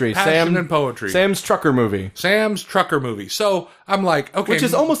and Poetry. Passion and Poetry. Sam's trucker movie. Sam's trucker movie. So I'm like, okay. Which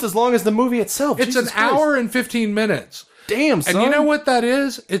is almost as long as the movie itself. It's Jesus an Christ. hour and 15 minutes. damn, son. And you know what that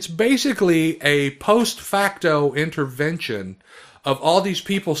is? It's basically a post facto intervention of all these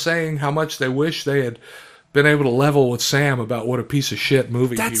people saying how much they wish they had been able to level with Sam about what a piece of shit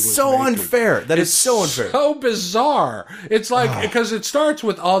movie he was That's so making. unfair. That is so unfair. So bizarre. It's like, because it starts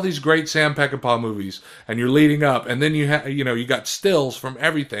with all these great Sam Peckinpah movies, and you're leading up, and then you got stills from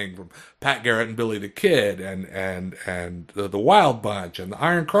everything, from Pat Garrett and Billy the Kid, and the Wild Bunch, and the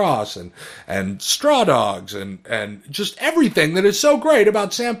Iron Cross, and Straw Dogs, and just everything that is so great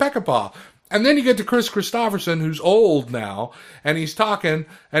about Sam Peckinpah. And then you get to Chris Christopherson, who's old now, and he's talking,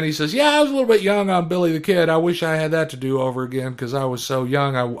 and he says, yeah, I was a little bit young on Billy the Kid. I wish I had that to do over again, because I was so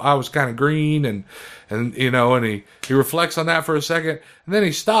young. I was kind of green, and he reflects on that for a second, and then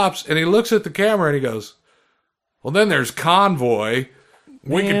he stops, and he looks at the camera, and he goes, well, then there's Convoy.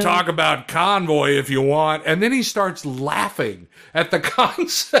 We can talk about Convoy if you want. And then he starts laughing at the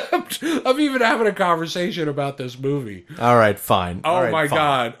concept of even having a conversation about this movie. All right, fine. Oh, All right, my fine.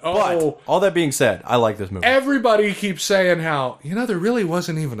 God. Oh. But, all that being said, I like this movie. Everybody keeps saying how, there really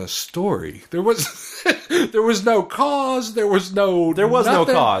wasn't even a story. There was there was no cause. There was no no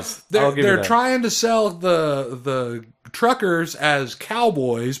cause. I'll give you They're that. trying to sell the truckers as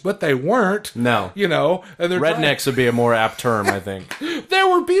cowboys, but they weren't. No. And they're Rednecks would be a more apt term, I think. There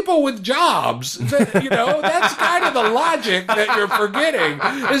were people with jobs. That's kind of the logic that you're forgetting,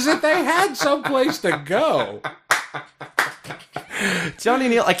 is that they had someplace to go. Johnny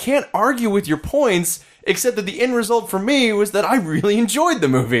Neal, I can't argue with your points, except that the end result for me was that I really enjoyed the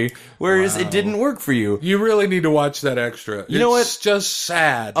movie, whereas it didn't work for you. You really need to watch that extra. You know what? It's just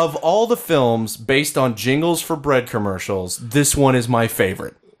sad. Of all the films based on jingles for bread commercials, this one is my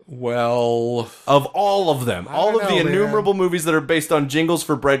favorite. Well, Of all of them. All of don't the know, man. innumerable movies that are based on jingles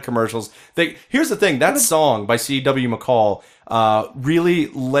for bread commercials. Here's the thing. That song by C.W. McCall really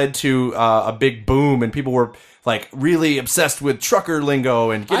led to a big boom, and people were really obsessed with trucker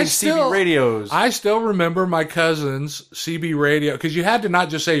lingo and getting CB radios. I still remember my cousin's CB radio, because you had to not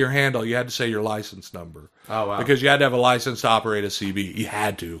just say your handle, you had to say your license number. Oh, wow. Because you had to have a license to operate a CB. You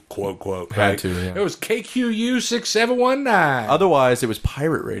had to, quote, quote. Had to, yeah. It was KQU 6719. Otherwise, it was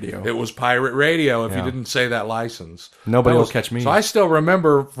pirate radio. It was pirate radio if you didn't say that license. Nobody will catch me. So I still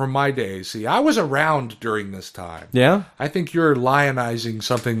remember from my days. See, I was around during this time. Yeah? I think you're lionizing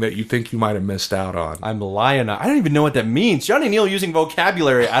something that you think you might have missed out on. I'm lying. I don't even know what that means. Johnny Neal using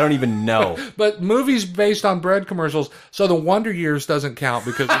vocabulary I don't even know. But movies based on bread commercials, so The Wonder Years doesn't count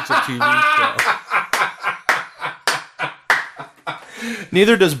because it's a TV show.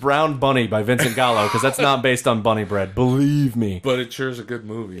 Neither does Brown Bunny by Vincent Gallo, because that's not based on bunny bread. Believe me. But it sure is a good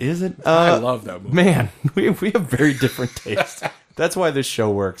movie. Is it? I love that movie. Man, we have very different tastes. That's why this show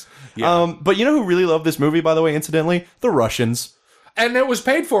works. Yeah. But you know who really loved this movie, by the way, incidentally? The Russians. And it was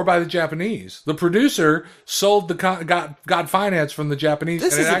paid for by the Japanese. The producer sold got finance from the Japanese.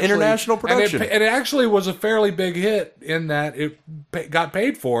 This and is an international production. And it actually was a fairly big hit in that it got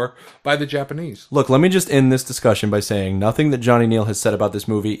paid for by the Japanese. Look, let me just end this discussion by saying nothing that Johnny Neal has said about this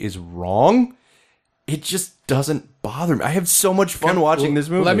movie is wrong. It just doesn't bother me. I have so much fun watching this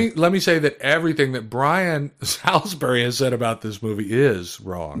movie. Let me say that everything that Brian Salisbury has said about this movie is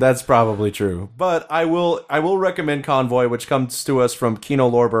wrong. That's probably true. But I will recommend Convoy, which comes to us from Kino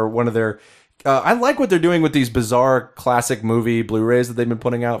Lorber, one of their... I like what they're doing with these bizarre classic movie Blu-rays that they've been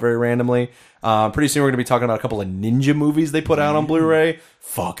putting out very randomly. Pretty soon we're going to be talking about a couple of ninja movies they put out on Blu-ray.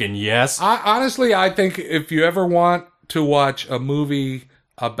 Fucking yes. Honestly, I think if you ever want to watch a movie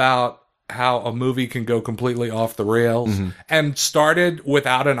about how a movie can go completely off the rails and started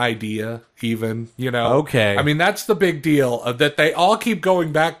without an idea even, Okay. I mean, that's the big deal that they all keep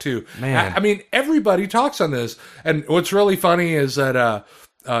going back to. Man. I mean, everybody talks on this. And what's really funny is that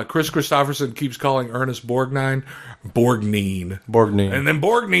Chris Christopherson keeps calling Ernest Borgnine Borgnine. And then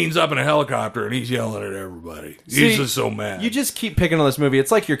Borgnine's up in a helicopter and he's yelling at everybody. He's just so mad. You just keep picking on this movie.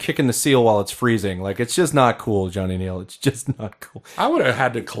 It's like you're kicking the seal while it's freezing. It's just not cool, Johnny Neal. It's just not cool. I would have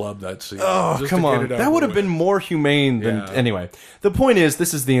had to club that scene. Oh, come on. That would have been more humane than... Yeah. Anyway, the point is,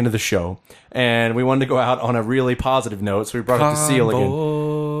 this is the end of the show. And we wanted to go out on a really positive note, so we brought up the seal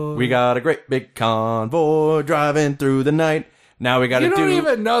again. We got a great big convoy driving through the night. Now we got to do... You don't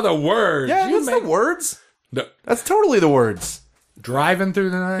even know the words. Yeah, that's the words. No. That's totally the words. Driving through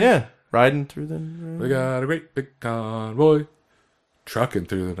the night? Yeah. Riding through the night. We got a great big convoy. Trucking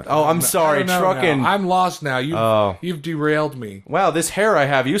through the night. Oh, I'm sorry. Trucking. I'm lost now. You've derailed me. Wow, this hair I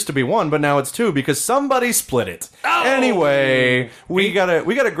have used to be one, but now it's two because somebody split it. Oh! Anyway, we got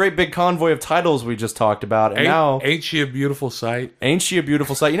a great big convoy of titles we just talked about, and now Ain't She a Beautiful Sight? Ain't She a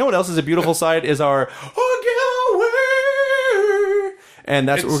Beautiful Sight? You know what else is a beautiful sight? Is our And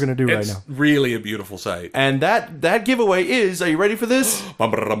that's what we're going to do right It's now. really a beautiful sight. And that giveaway is, are you ready for this?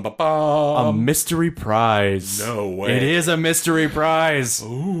 A mystery prize. No way. It is a mystery prize.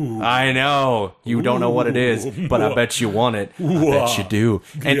 Ooh. I know. You don't know what it is, but I bet you want it. I bet you do.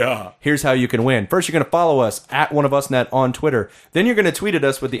 And Yeah. here's how you can win. First, you're going to follow us at OneOfUsNet on Twitter. Then you're going to tweet at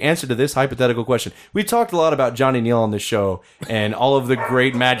us with the answer to this hypothetical question. We've talked a lot about Johnny Neal on this show and all of the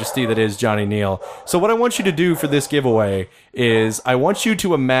great majesty that is Johnny Neal. So what I want you to do for this giveaway is I want you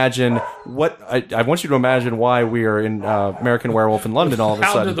to imagine I want you to imagine why we are in American Werewolf in London all of a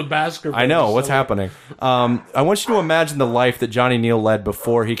Down sudden. to the Baskervilles. I know what's happening. I want you to imagine the life that Johnny Neal led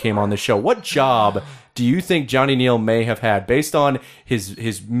before he came on the show. What job do you think Johnny Neal may have had based on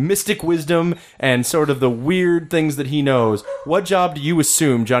his mystic wisdom and sort of the weird things that he knows? What job do you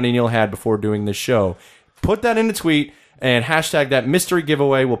assume Johnny Neal had before doing this show? Put that in a tweet and hashtag that mystery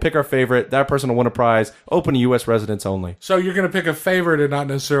giveaway. We'll pick our favorite. That person will win a prize. Open to U.S. residents only. So you're going to pick a favorite and not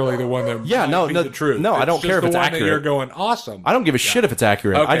necessarily the one that might be the truth. No, I don't care if it's the one accurate. that you're going, awesome. I don't give a shit if it's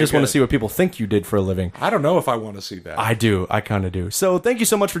accurate. I Okay, just want to good. see what people think you did for a living. I don't know if I want to see that. I do. I kind of do. So thank you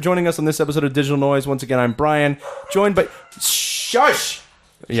so much for joining us on this episode of Digital Noise. Once again, I'm Brian, joined by... Shush!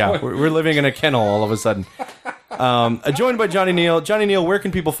 Yeah, we're living in a kennel all of a sudden. Joined by Johnny Neal. Johnny Neal, where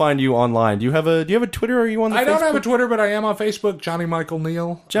can people find you online? Do you have a Twitter? Or are you on the I don't Facebook? have a Twitter, but I am on Facebook. Johnny Michael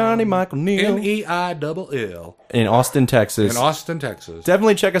Neal. Johnny Michael Neal. Neill. In Austin, Texas. In Austin, Texas.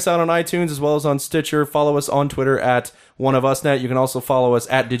 Definitely check us out on iTunes as well as on Stitcher. Follow us on Twitter at OneOfUsNet. You can also follow us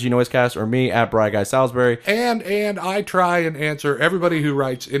at DigiNoisecast or me at Bri Guy Salisbury. And I try and answer everybody who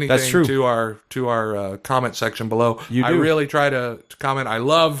writes That's anything true. to our comment section below. You do. I really try to comment. I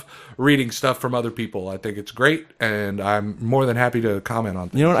love reading stuff from other people. I think it's great, and I'm more than happy to comment on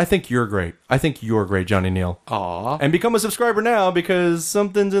things. You know what? I think you're great. I think you're great, Johnny Neal. Aw. And become a subscriber now because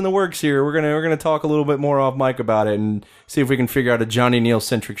something's in the works here. We're gonna talk a little bit more off mic about it and see if we can figure out a Johnny Neal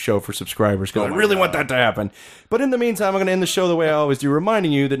centric show for subscribers. Because I really want that to happen. But in the meantime, I'm gonna end the show the way I always do,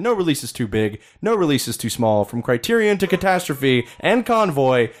 reminding you that no release is too big, no release is too small. From Criterion to Catastrophe and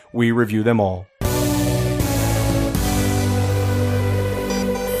Convoy, we review them all.